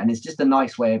we get it. And it's just a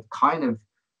nice way of kind of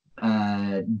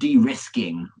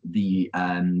de-risking the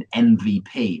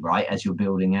MVP, right, as you're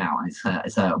building out. And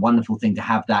it's a wonderful thing to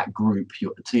have that group.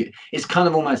 It's kind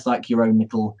of almost like your own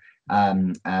little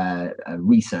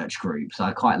research group. So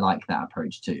I quite like that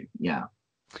approach too. Yeah.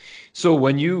 So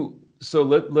let's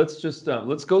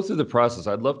go through the process.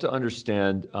 I'd love to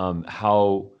understand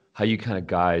how you kind of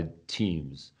guide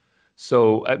teams.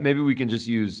 So maybe we can just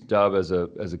use Dubb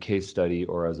as a case study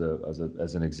or as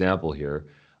an example here.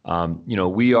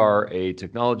 We are a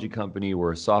technology company.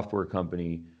 We're a software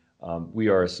company. We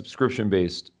are a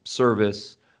subscription-based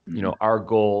service. Mm. Our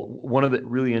goal, one of the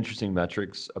really interesting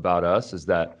metrics about us is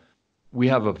that we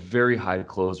have a very high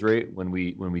close rate when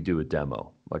we do a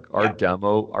demo. Like Yeah.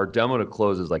 our demo to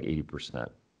close is like 80%.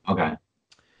 Okay.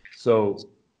 So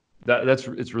that's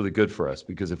it's really good for us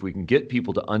because if we can get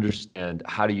people to understand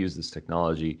how to use this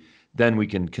technology, then we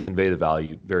can convey the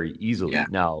value very easily. Yeah.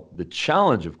 Now, the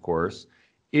challenge, of course,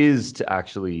 is to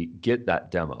actually get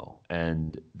that demo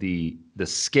and the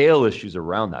scale issues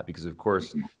around that, because of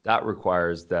course that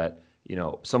requires that,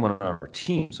 someone on our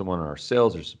team, someone on our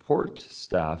sales or support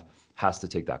staff has to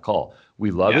take that call. We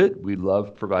love Yeah. it. We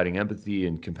love providing empathy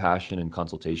and compassion and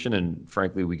consultation. And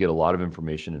frankly, we get a lot of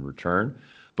information in return.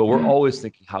 But we're Mm. always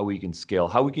thinking how we can scale,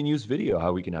 how we can use video,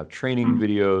 how we can have training Mm.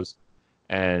 videos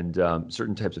and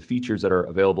certain types of features that are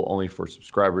available only for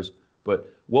subscribers.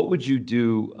 But what would you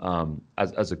do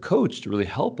as a coach to really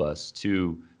help us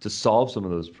to solve some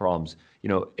of those problems?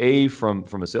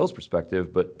 From a sales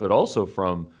perspective, but also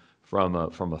from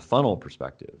a funnel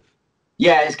perspective.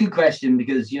 Yeah, it's a good question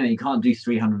because you can't do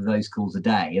 300 of those calls a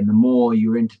day, and the more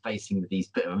you're interfacing with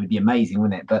these, it would be amazing,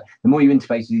 wouldn't it? But the more you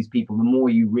interface with these people, the more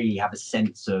you really have a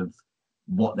sense of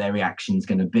what their reaction is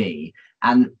going to be,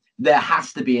 and there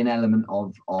has to be an element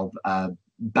of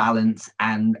balance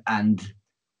and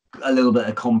a little bit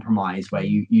of compromise where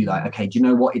you like, okay, do you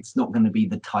know what? It's not going to be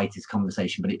the tightest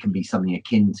conversation, but it can be something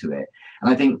akin to it. And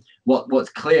I think what's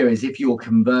clear is if your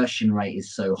conversion rate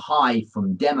is so high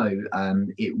from demo,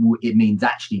 it means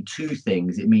actually two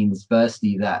things. It means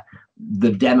firstly that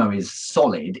the demo is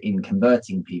solid in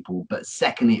converting people, but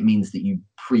secondly, it means that you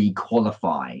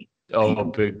pre-qualify Oh,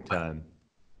 people. big time.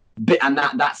 And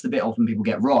that's the bit often people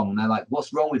get wrong. And they're like,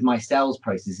 what's wrong with my sales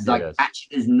process? It's like, Yes.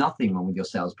 actually, there's nothing wrong with your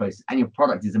sales process and your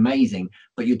product is amazing,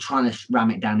 but you're trying to ram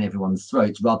it down everyone's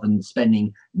throats rather than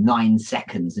spending 9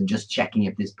 seconds and just checking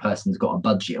if this person's got a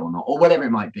budget or not, or whatever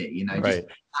it might be, just Right.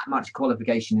 that much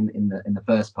qualification in the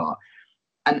first part.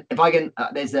 And if I can,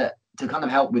 to kind of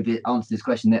help with the answer to this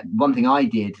question, that one thing I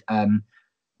did,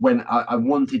 when I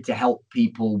wanted to help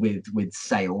people with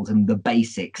sales and the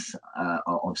basics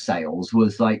of sales,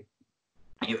 was like,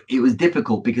 it was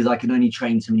difficult because I could only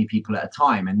train so many people at a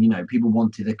time. And, people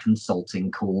wanted a consulting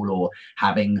call or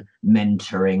having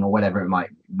mentoring or whatever it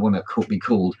might want to be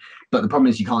called. But the problem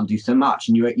is you can't do so much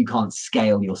and you can't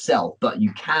scale yourself, but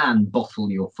you can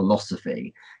bottle your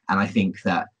philosophy. And I think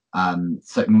that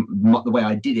the way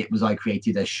I did it was I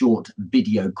created a short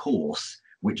video course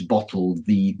which bottled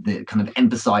the kind of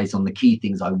emphasize on the key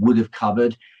things I would have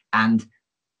covered. And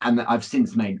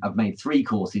I've made 3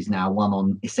 courses now, one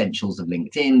on essentials of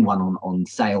LinkedIn, one on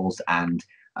sales, and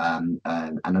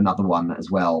another one as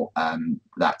well,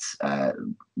 that's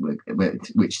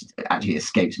which actually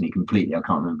escapes me completely. I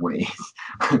can't remember what it is,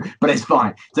 but it's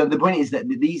fine. So the point is that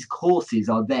these courses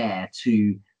are there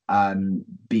to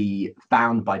be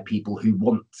found by people who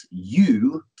want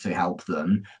you to help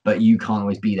them, but you can't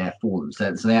always be there for them.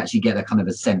 So they actually get a kind of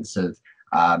a sense of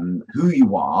who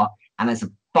you are, and as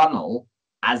a funnel,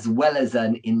 as well as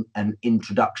an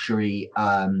introductory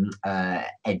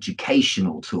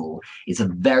educational tool. It's a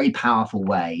very powerful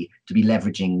way to be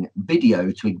leveraging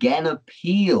video to again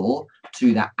appeal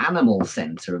to that animal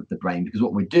center of the brain, because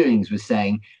what we're doing is we're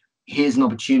saying, here's an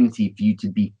opportunity for you to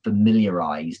be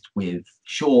familiarized with,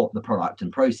 sure, the product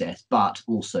and process, but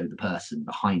also the person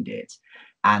behind it.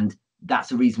 And that's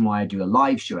the reason why I do a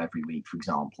live show every week, for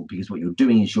example, because what you're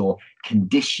doing is you're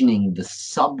conditioning the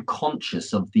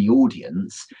subconscious of the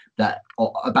audience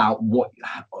about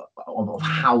of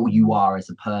how you are as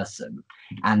a person.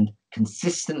 And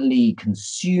consistently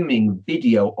consuming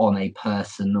video on a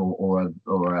person or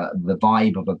the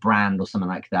vibe of a brand or something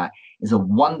like that is a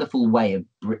wonderful way of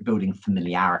building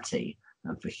familiarity.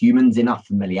 And for humans, enough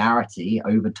familiarity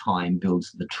over time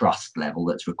builds the trust level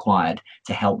that's required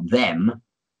to help them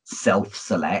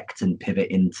self-select and pivot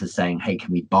into saying, hey,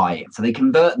 can we buy it? So they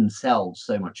convert themselves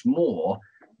so much more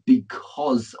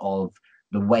because of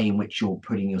the way in which you're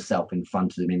putting yourself in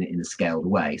front of them in a scaled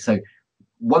way. So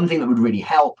one thing that would really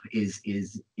help is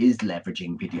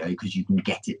leveraging video, because you can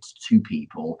get it to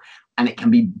people, and it can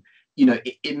be,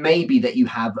 it may be that you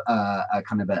have a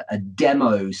kind of a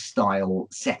demo style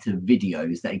set of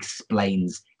videos that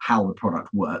explains how the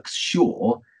product works,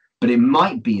 sure. But it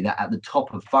might be that at the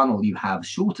top of funnel, you have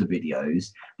shorter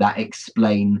videos that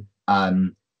explain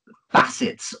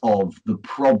facets of the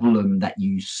problem that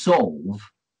you solve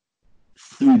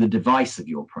through the device of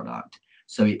your product.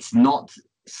 So it's not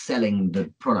selling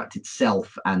the product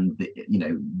itself and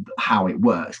how it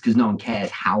works, because no one cares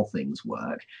how things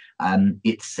work.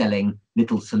 It's selling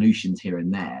little solutions here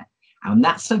and there. And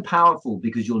that's so powerful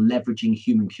because you're leveraging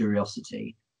human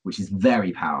curiosity. which is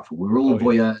very powerful. We're all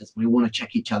Oh, yeah. voyeurs. We want to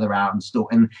check each other out and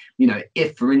stalk. And, you know,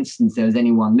 if, for instance, there was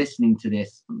anyone listening to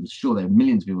this, I'm sure there are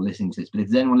millions of people listening to this, but if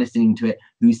there's anyone listening to it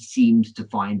who seems to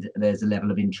find there's a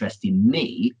level of interest in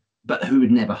me, but who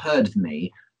had never heard of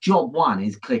me, job one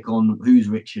is click on who's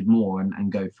Richard Moore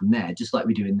and go from there, just like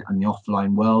we do in the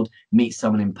offline world. Meet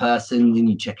someone in person, then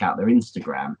you check out their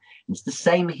Instagram. It's the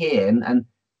same here. And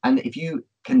if you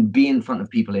can be in front of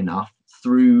people enough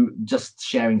through just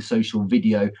sharing social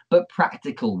video, but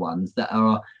practical ones that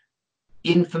are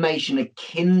information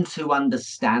akin to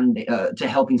understanding, to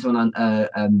helping someone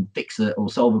fix or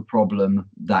solve a problem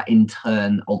that in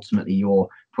turn ultimately your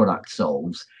product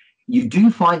solves, you do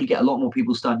find you get a lot more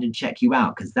people starting to check you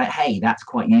out, because that's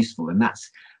quite useful, and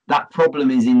that problem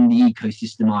is in the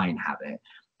ecosystem I inhabit,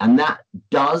 and that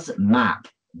does map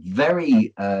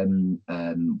very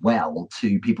well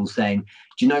to people saying,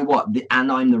 do you know what,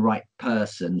 and I'm the right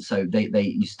person. So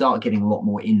you start getting a lot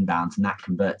more inbounds, and that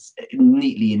converts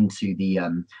neatly into the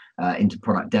into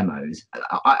product demos.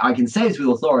 I can say this with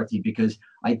authority because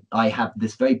I have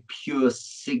this very pure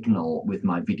signal with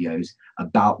my videos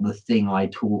about the thing I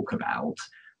talk about,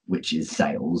 which is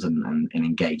sales and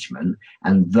engagement,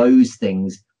 and those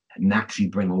things naturally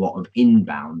bring a lot of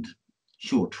inbound,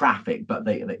 sure, traffic, but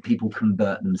they people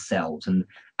convert themselves,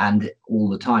 and all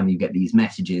the time you get these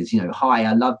messages, you know, hi,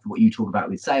 I love what you talk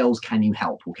about with sales, can you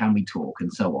help, or can we talk,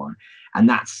 and so on. And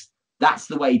that's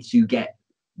the way to get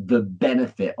the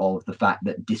benefit of the fact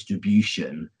that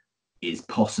distribution is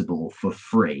possible for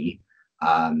free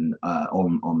on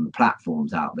the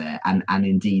platforms out there, and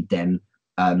indeed then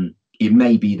it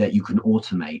may be that you can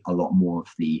automate a lot more of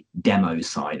the demo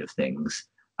side of things,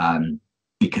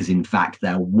 because in fact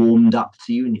they're warmed up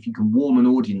to you. And if you can warm an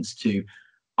audience to,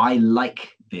 I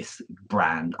like this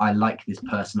brand, I like this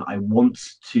person, I want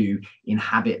to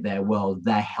inhabit their world,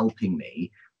 they're helping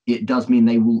me, it does mean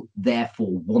they will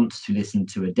therefore want to listen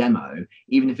to a demo,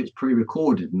 even if it's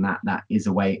pre-recorded. And that is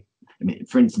a way. I mean,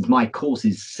 for instance, my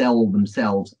courses sell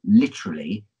themselves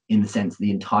literally, in the sense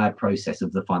the entire process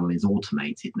of the funnel is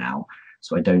automated now.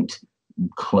 So I don't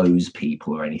close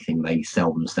people or anything. They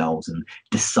sell themselves and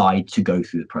decide to go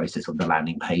through the process of the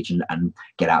landing page and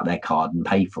get out their card and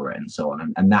pay for it, and so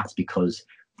on. And that's because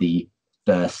the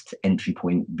first entry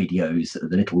point videos,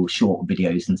 the little short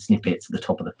videos and snippets at the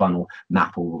top of the funnel,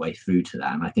 map all the way through to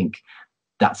that. And I think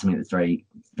that's something that's very,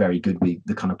 very good with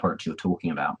the kind of product you're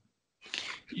talking about.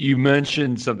 You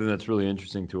mentioned something that's really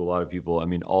interesting to a lot of people. I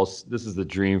mean, this is the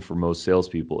dream for most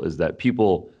salespeople, is that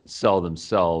people sell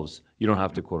themselves. You don't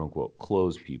have to, quote unquote,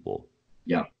 close people.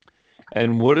 Yeah.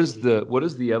 And what is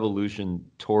the evolution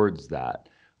towards that?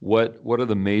 What are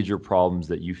the major problems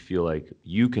that you feel like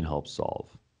you can help solve?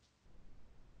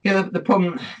 Yeah, the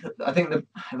problem, I think, if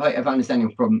I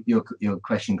understand your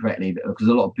question correctly, because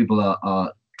a lot of people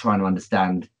are trying to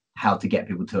understand how to get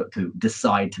people to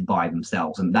decide to buy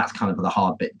themselves, and that's kind of the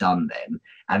hard bit done then.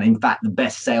 And in fact, the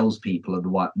best salespeople are the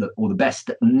one or the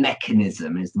best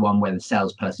mechanism is the one where the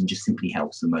salesperson just simply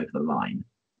helps them over the line.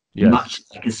 Yes. Much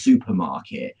like a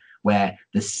supermarket, where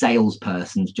the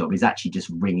salesperson's job is actually just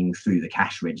ringing through the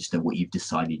cash register what you've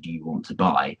decided you want to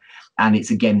buy. And it's,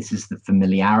 again, this is the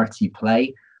familiarity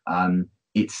play.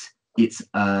 It's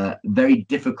a very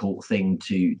difficult thing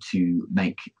to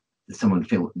make someone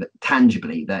feel that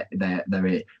tangibly that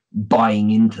they're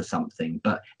buying into something,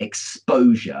 but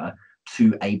exposure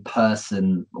to a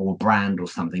person or brand or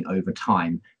something over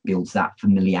time builds that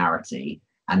familiarity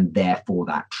and therefore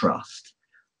that trust.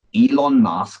 Elon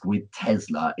Musk with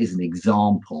Tesla is an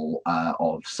example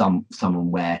of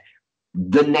someone where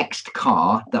the next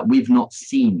car that we've not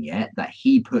seen yet that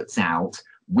he puts out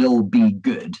will be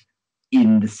good,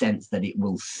 in the sense that it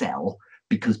will sell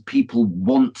because people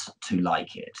want to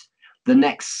like it. The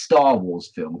next Star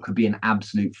Wars film could be an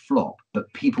absolute flop,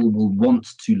 but people will want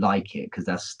to like it because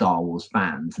they're Star Wars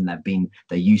fans and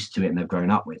they're used to it and they've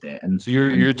grown up with it. And so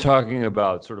you're talking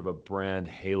about sort of a brand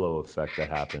halo effect that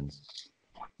happens.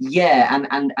 Yeah,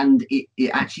 and it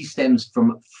actually stems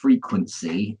from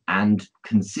frequency and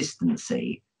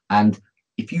consistency. And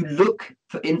if you look,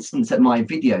 for instance, at my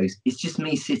videos, it's just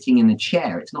me sitting in a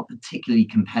chair. It's not particularly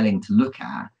compelling to look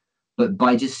at, but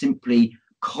by just simply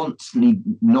constantly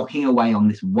knocking away on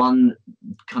this one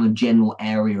kind of general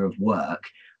area of work,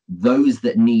 those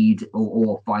that need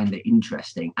or find it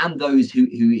interesting, and those who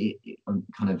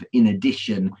kind of in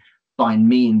addition find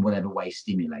me in whatever way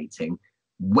stimulating,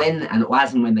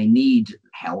 as and when they need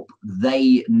help,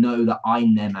 they know that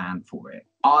I'm their man for it.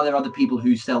 Are there other people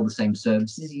who sell the same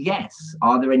services? Yes.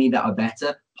 Are there any that are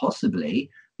better? Possibly.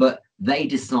 But they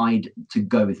decide to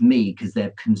go with me because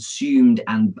they're consumed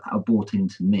and are bought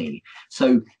into me.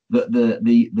 So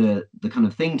the kind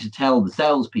of thing to tell the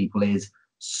salespeople is,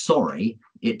 sorry,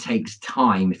 it takes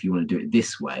time if you want to do it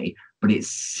this way, but it's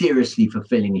seriously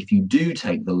fulfilling if you do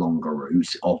take the longer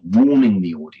route of warming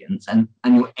the audience and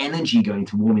your energy going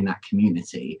to warming that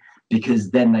community, because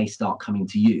then they start coming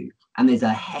to you. And there's a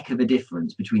heck of a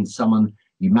difference between someone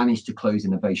you manage to close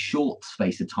in a very short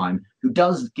space of time, who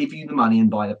does give you the money and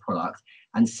buy the product,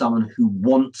 and someone who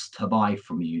wants to buy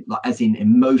from you, like as in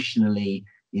emotionally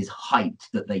is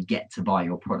hyped that they get to buy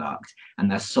your product,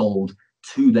 and they're sold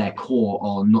to their core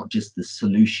on not just the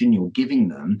solution you're giving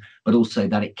them, but also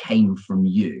that it came from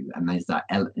you. And there's that,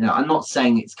 I'm not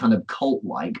saying it's kind of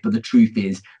cult-like, but the truth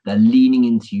is they're leaning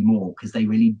into you more because they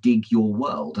really dig your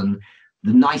world. And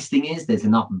the nice thing is there's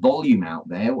enough volume out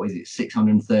there. What is it?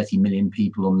 630 million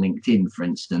people on LinkedIn, for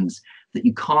instance, that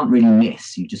you can't really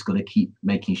miss. You've just got to keep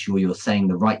making sure you're saying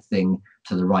the right thing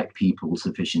to the right people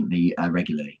sufficiently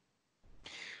regularly.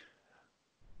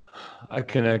 I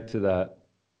connect to that.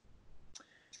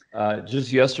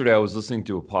 Just yesterday, I was listening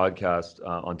to a podcast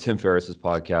on Tim Ferriss's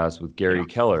podcast with Gary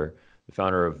Keller, the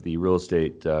founder of the real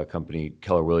estate company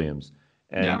Keller Williams.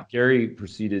 And Gary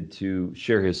proceeded to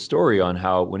share his story on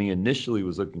how when he initially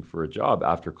was looking for a job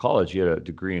after college, he had a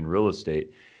degree in real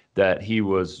estate, that he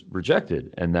was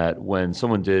rejected. And that when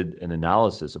someone did an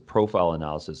analysis, a profile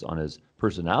analysis on his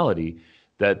personality,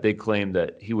 that they claimed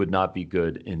that he would not be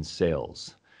good in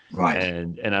sales. Right.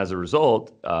 And as a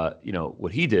result,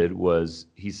 what he did was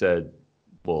he said,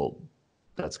 well,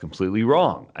 that's completely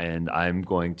wrong. And I'm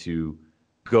going to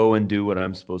go and do what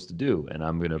I'm supposed to do. And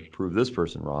I'm going to prove this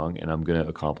person wrong. And I'm going to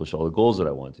accomplish all the goals that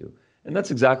I want to. And that's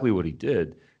exactly what he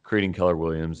did, creating Keller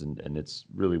Williams. And it's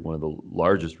really one of the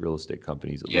largest real estate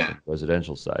companies, at least on the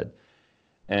residential side.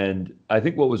 And I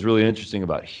think what was really interesting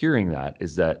about hearing that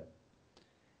is that,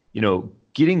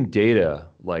 getting data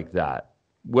like that,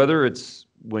 whether it's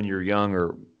when you're young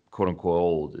or quote unquote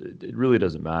old, it really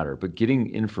doesn't matter. But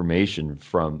getting information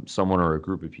from someone or a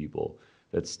group of people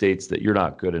that states that you're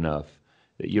not good enough,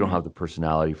 that you don't have the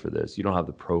personality for this, you don't have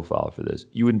the profile for this,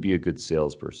 you wouldn't be a good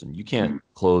salesperson, you can't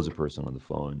close a person on the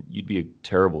phone, you'd be a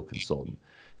terrible consultant.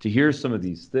 To hear some of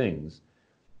these things,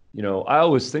 I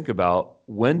always think about,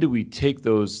 when do we take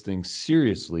those things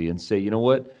seriously and say, you know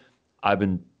what, I've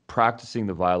been practicing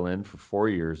the violin for 4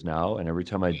 years now, and every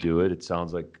time I do it, it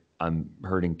sounds like I'm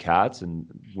hurting cats and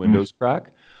windows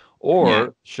crack?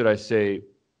 Or should I say,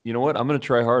 you know what, I'm going to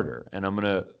try harder, and I'm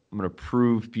going to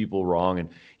prove people wrong. And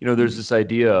there's this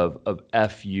idea of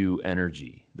FU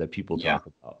energy that people talk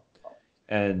about,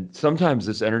 and sometimes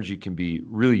this energy can be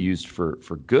really used for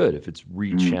good if it's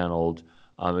rechanneled,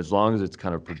 as long as it's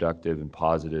kind of productive and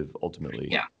positive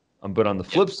ultimately. But on the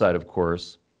flip side, of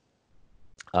course,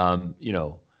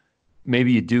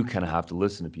 maybe you do kind of have to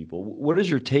listen to people. What is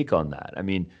your take on that? I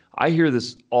mean, I hear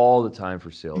this all the time for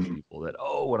salespeople that,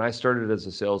 when I started as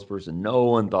a salesperson, no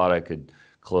one thought I could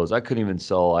close. I couldn't even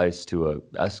sell ice to a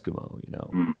Eskimo.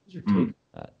 What's your take on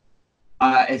that?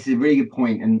 It's a really good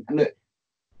point. And look,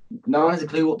 no one has a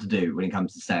clue what to do when it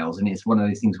comes to sales. And it's one of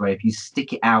those things where if you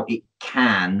stick it out, it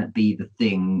can be the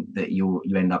thing that you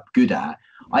end up good at.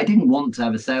 I didn't want to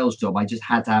have a sales job. I just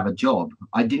had to have a job.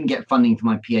 I didn't get funding for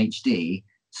my PhD.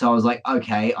 So I was like,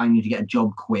 okay, I need to get a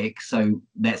job quick. So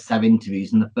let's have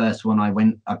interviews. And the first one I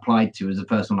applied to was the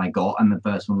first one I got. And the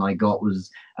first one I got was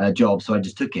a job. So I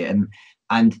just took it.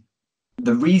 And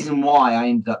the reason why I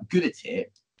ended up good at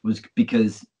it was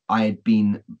because I had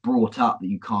been brought up that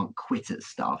you can't quit at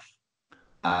stuff.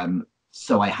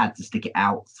 So I had to stick it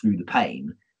out through the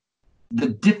pain. The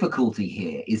difficulty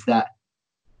here is that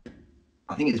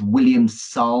I think it's William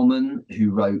Salmon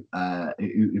who wrote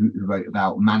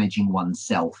about managing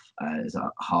oneself as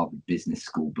a Harvard Business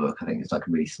School book. I think it's like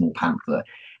a really small pamphlet.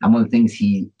 And one of the things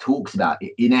he talks about,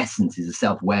 in essence, is a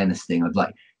self-awareness thing of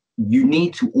like, you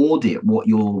need to audit what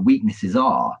your weaknesses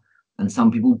are. And some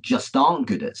people just aren't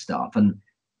good at stuff. And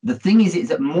the thing is,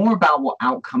 it's more about what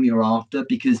outcome you're after,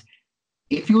 because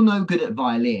if you're no good at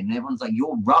violin, everyone's like,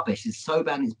 you're rubbish, it's so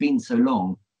bad, it's been so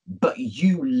long, but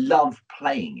you love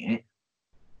playing it,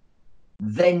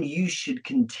 then you should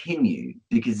continue,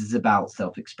 because it's about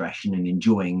self-expression and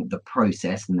enjoying the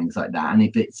process and things like that. And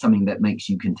if it's something that makes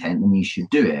you content, then you should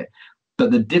do it.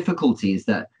 But the difficulty is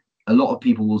that a lot of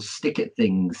people will stick at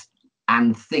things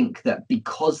and think that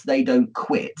because they don't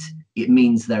quit, it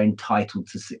means they're entitled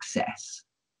to success.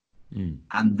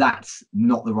 And that's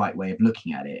not the right way of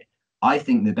looking at it. I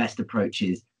think the best approach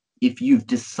is, if you've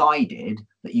decided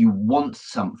that you want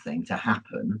something to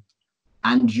happen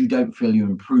and you don't feel you're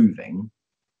improving,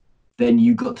 then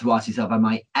you got to ask yourself, am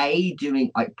I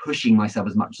doing like pushing myself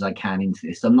as much as I can into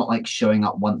this? So I'm not like showing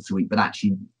up once a week, but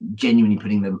actually genuinely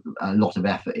putting a lot of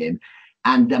effort in.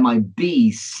 And am I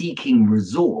seeking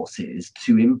resources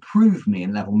to improve me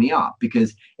and level me up?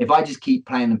 Because if I just keep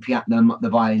playing the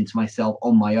violin to myself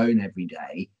on my own every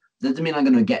day, that doesn't mean I'm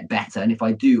going to get better. And if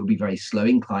I do, it'll be very slow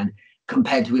incline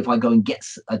compared to if I go and get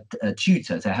a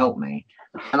tutor to help me.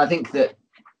 And I think that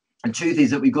the truth is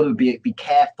that we've got to be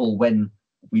careful when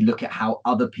we look at how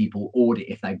other people audit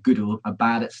if they're good or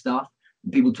bad at stuff.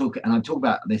 People talk, and I talk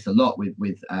about this a lot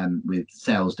with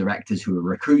sales directors who are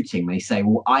recruiting. They say,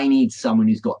 well, I need someone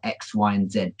who's got X, Y,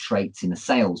 and Z traits in a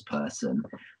salesperson.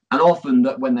 And often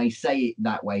that when they say it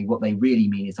that way, what they really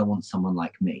mean is I want someone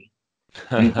like me.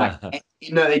 And in fact,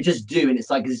 they just do. And it's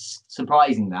like, it's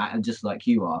surprising that, and just like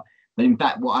you are. But in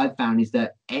fact, what I've found is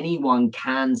that anyone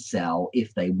can sell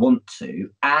if they want to,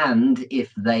 and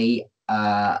if they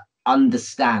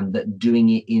understand that doing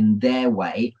it in their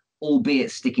way,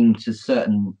 albeit staying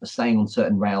on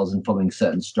certain rails and following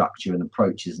certain structure and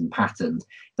approaches and patterns,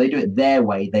 if they do it their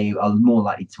way, they are more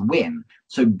likely to win.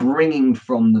 So bringing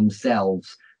from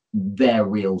themselves their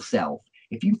real self.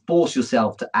 If you force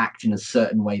yourself to act in a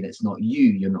certain way that's not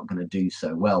you, you're not going to do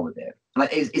so well with it.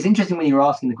 Like, it's interesting when you were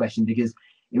asking the question, because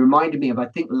it reminded me of, I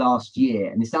think, last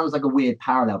year, and it sounds like a weird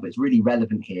parallel, but it's really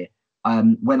relevant here.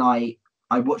 When I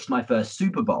watched my first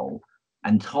Super Bowl,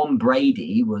 and Tom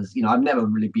Brady was, I've never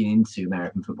really been into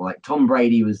American football. Like, Tom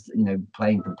Brady was,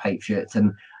 playing for the Patriots,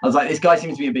 and I was like, this guy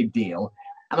seems to be a big deal.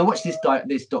 And I watched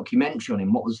this documentary on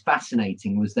him. What was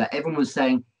fascinating was that everyone was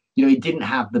saying, he didn't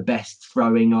have the best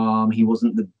throwing arm. He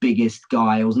wasn't the biggest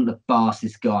guy. Wasn't the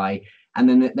fastest guy.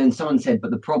 And then someone said,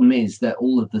 but the problem is that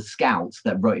all of the scouts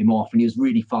that wrote him off, and he was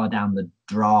really far down the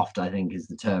draft, I think is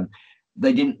the term,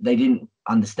 they didn't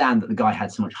understand that the guy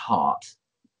had so much heart.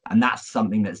 And that's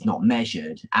something that's not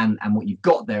measured. And what you've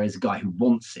got there is a guy who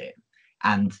wants it.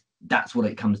 And that's what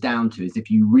it comes down to, is if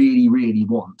you really, really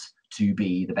want to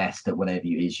be the best at whatever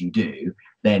it is you do,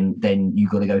 then you've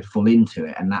got to go full into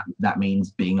it. And that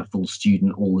means being a full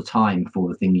student all the time for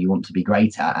the thing you want to be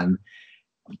great at. And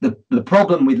the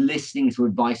problem with listening to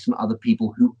advice from other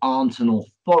people who aren't an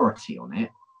authority on it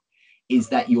is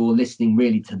that you're listening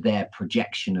really to their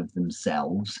projection of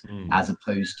themselves, as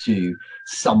opposed to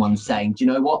someone saying, do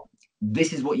you know what?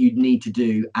 This is what you'd need to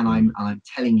do. And I'm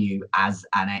telling you as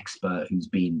an expert who's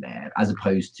been there, as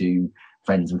opposed to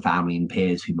friends and family and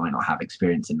peers who might not have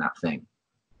experience in that thing.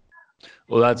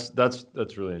 Well, that's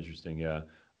really interesting. Yeah.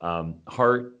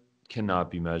 Heart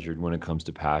cannot be measured when it comes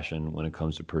to passion, when it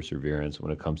comes to perseverance, when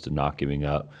it comes to not giving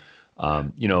up.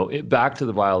 Back to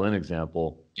the violin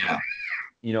example. Yeah.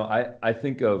 I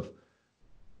think of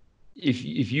if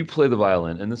you play the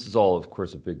violin, and this is all, of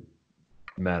course, a big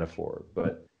metaphor,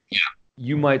 but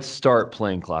you might start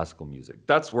playing classical music.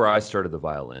 That's where I started the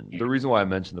violin. The reason why I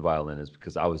mentioned the violin is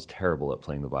because I was terrible at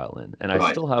playing the violin, and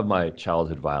I still have my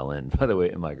childhood violin, by the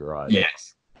way, in my garage.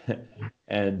 Yes.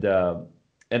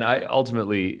 And I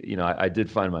ultimately, I did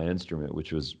find my instrument,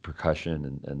 which was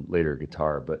percussion and later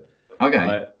guitar. But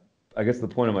okay, I guess the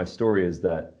point of my story is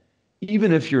that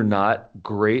even if you're not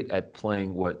great at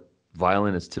playing what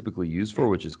violin is typically used for,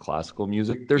 which is classical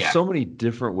music, there's so many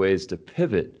different ways to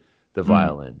pivot the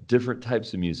violin, different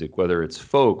types of music, whether it's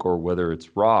folk or whether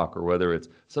it's rock or whether it's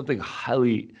something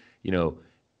highly,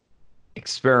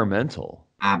 experimental.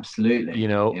 Absolutely.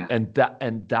 And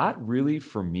that really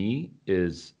for me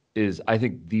is I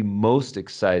think the most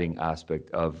exciting aspect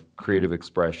of creative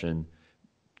expression,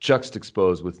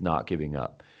 juxtaposed with not giving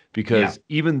up. Because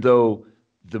even though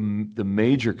the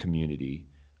major community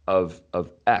of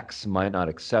X might not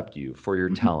accept you for your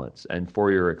talents and for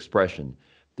your expression,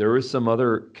 there is some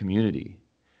other community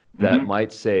that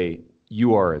might say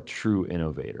you are a true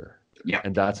innovator. Yeah.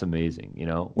 And that's amazing,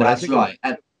 That's right.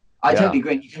 And I totally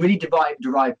agree. You can really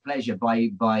derive pleasure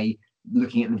by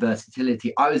looking at the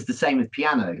versatility. I was the same with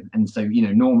piano. And so,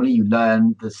 normally you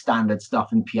learn the standard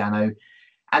stuff in piano.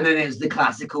 And then there's the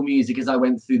classical music as I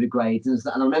went through the grades. And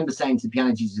I remember saying to the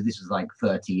piano teacher, this was like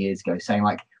 30 years ago, saying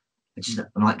like,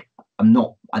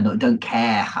 I don't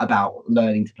care about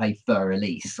learning to play Fur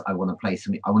Elise. I want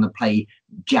to play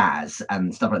jazz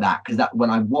and stuff like that. Because when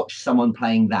I watch someone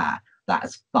playing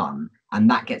that's fun. And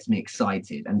that gets me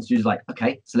excited. And she was like,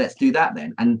 okay, so let's do that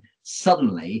then. And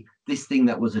suddenly this thing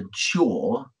that was a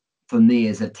chore for me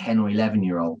as a 10 or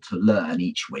 11-year-old to learn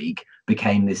each week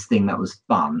became this thing that was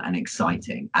fun and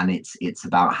exciting. And it's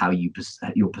about how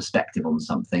your perspective on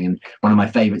something. And one of my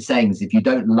favorite sayings, if you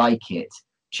don't like it,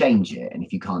 change it. And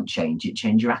if you can't change it,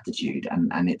 change your attitude.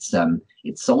 And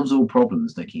it solves all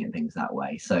problems looking at things that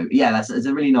way. So yeah, it's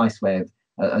a really nice way of,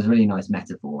 a really nice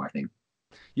metaphor, I think.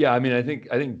 Yeah, I mean, I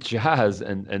think jazz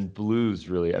and blues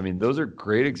really. I mean, those are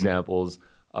great examples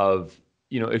of,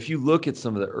 if you look at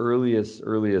some of the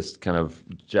earliest kind of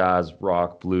jazz,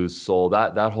 rock, blues, soul,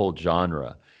 that whole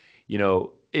genre,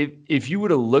 if you were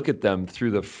to look at them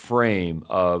through the frame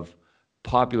of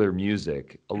popular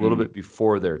music a little Mm, bit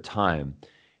before their time,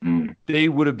 mm, they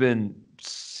would have been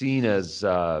seen as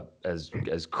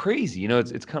crazy.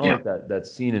 It's kind of yeah, like that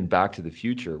scene in Back to the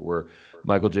Future where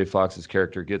Michael J. Fox's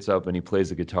character gets up and he plays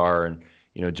the guitar and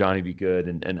Johnny Be Good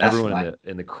and that's everyone in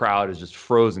right. the crowd is just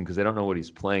frozen because they don't know what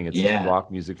he's playing. It's this Yeah,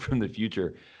 rock music from the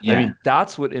future. I yeah. mean,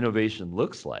 that's what innovation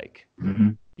looks like, Hmm.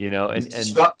 It's and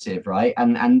disruptive, right?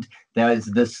 And there's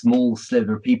the small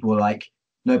sliver of people who are like,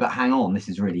 no, but hang on, this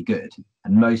is really good,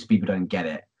 and most people don't get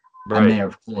it. And right. there,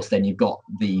 of course, then you've got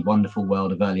the wonderful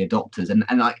world of early adopters, and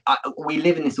like we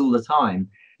live in this all the time.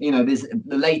 There's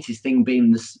the latest thing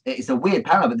being this. It's a weird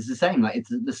parallel, but it's the same. Like it's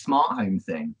the smart home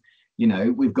thing.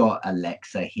 We've got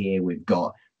Alexa here, we've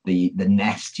got the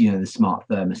Nest, the smart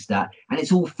thermostat, and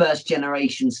it's all first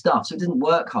generation stuff, so it doesn't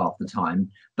work half the time.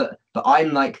 But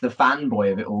I'm like the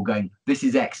fanboy of it all, going, this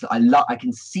is excellent. I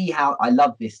can see how I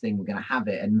love this thing. We're gonna have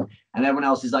it, and everyone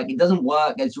else is like, it doesn't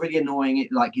work. It's really annoying.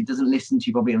 It doesn't listen to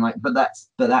you properly. I'm like, but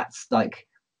that's like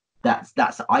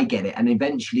that's I get it, and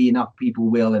eventually enough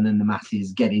people will, and then the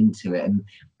masses get into it,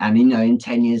 and in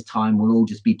 10 years time we'll all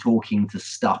just be talking to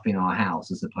stuff in our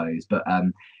house, I suppose. But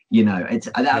it's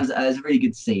that was a really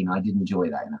good scene. I did enjoy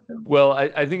that in that film. Well,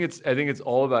 I think it's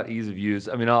all about ease of use.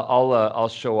 I mean, I'll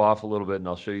show off a little bit and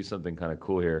I'll show you something kind of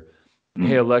cool here.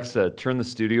 Hey Mm. Alexa, turn the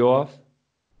studio off.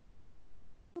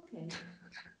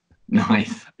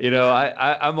 Nice.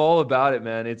 I'm all about it,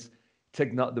 man.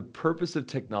 The purpose of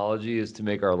technology is to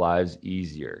make our lives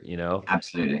easier.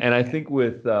 Absolutely. And I think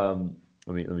with let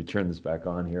me turn this back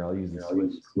on here. I'll use the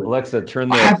switch. Alexa, turn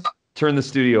I the have, turn the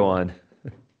studio on.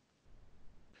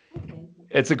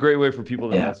 It's a great way for people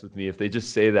to yeah. mess with me. If they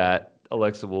just say that,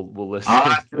 Alexa will I'll listen.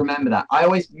 have to remember that. I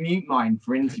always mute mine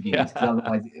for interviews because Yeah.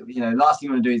 otherwise, last thing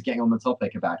you want to do is getting on the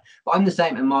topic about it. But I'm the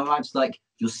same. And my wife's like,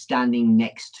 you're standing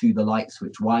next to the light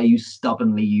switch. Why are you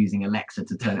stubbornly using Alexa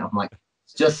to turn it off? I'm like,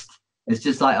 it's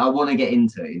just like, I want to get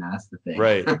into it. That's the thing.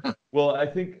 Right. Well, I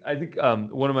think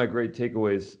one of my great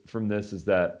takeaways from this is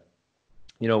that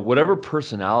whatever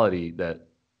personality that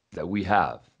we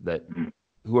have, that Mm,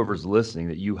 whoever's listening,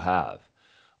 that you have,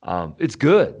 it's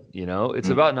good. It's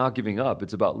mm, about not giving up.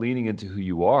 It's about leaning into who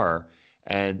you are,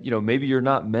 and maybe you're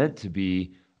not meant to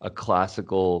be a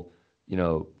classical,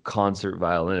 concert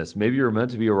violinist. Maybe you're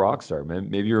meant to be a rock star.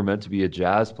 Maybe you're meant to be a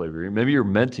jazz player. Maybe you're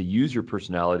meant to use your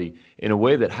personality in a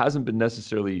way that hasn't been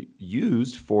necessarily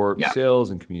used for yeah.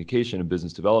 sales and communication and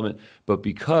business development, but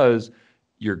because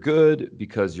you're good,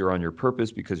 because you're on your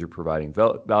purpose, because you're providing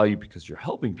value, because you're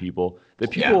helping people, that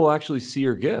people Yeah. will actually see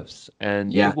your gifts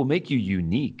and Yeah. it will make you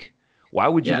unique. Why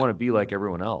would you Yeah. want to be like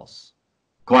everyone else?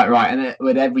 Quite right. And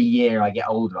with every year I get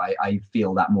older, I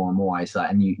feel that more and more. I say,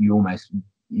 and you almost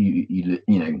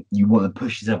you want to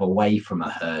push yourself away from a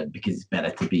herd because it's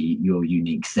better to be your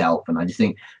unique self. And I just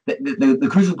think that the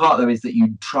crucial part though is that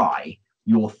you try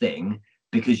your thing,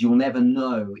 because you'll never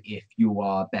know if you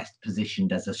are best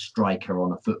positioned as a striker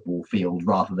on a football field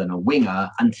rather than a winger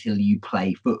until you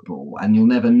play football, and you'll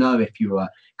never know if you're a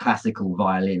classical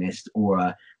violinist or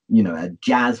a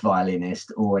jazz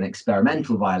violinist or an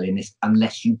experimental violinist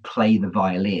unless you play the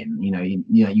violin.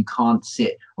 You can't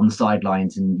sit on the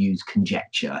sidelines and use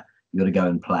conjecture. You got to go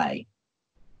and play.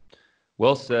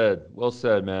 Well said,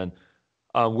 man.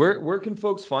 Where can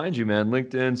folks find you, man?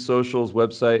 LinkedIn, socials,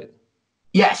 website.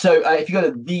 Yeah, so if you go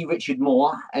to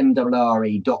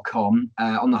therichardsmore.com,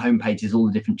 on the homepage, there's all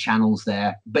the different channels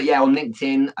there. But yeah, on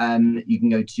LinkedIn, you can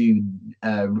go to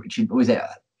Richard, what is it,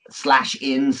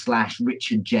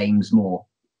 /in/Richard James Moore,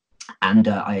 and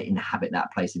I inhabit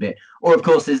that place a bit. Or of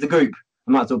course, there's the group.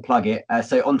 I might as well plug it.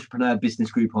 So Entrepreneur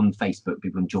Business Group on Facebook.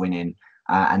 People can join in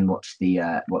and watch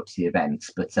the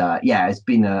events. But yeah, it's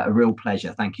been a real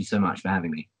pleasure. Thank you so much for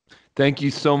having me. Thank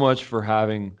you so much for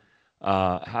having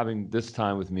this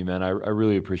time with me, man. I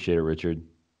really appreciate it, Richard.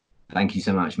 Thank you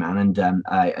so much, man. And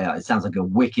it sounds like a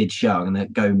wicked show. I'm going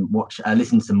to go watch,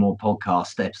 listen to some more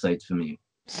podcast episodes from you.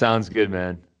 Sounds good,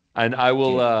 man. And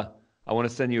Cheers. I want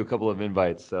to send you a couple of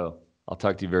invites, so I'll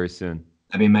talk to you very soon.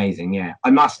 That'd be amazing. Yeah. I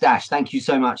must dash. Thank you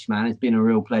so much, man. It's been a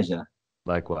real pleasure.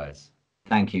 Likewise.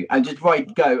 Thank you. And just before I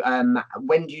go,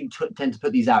 when do you tend to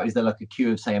put these out? Is there like a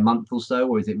queue of, say, a month or so,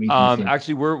 or is it reasonably soon?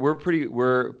 Actually, we're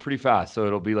pretty fast, so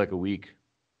it'll be like a week.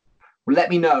 Well, let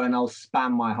me know and I'll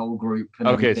spam my whole group and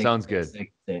Okay, everything. sounds good.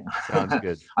 Sounds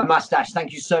good. I must dash.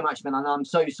 Thank you so much, man. And I'm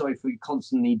so sorry for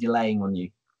constantly delaying on you.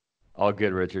 All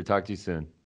good, Richard. Talk to you soon.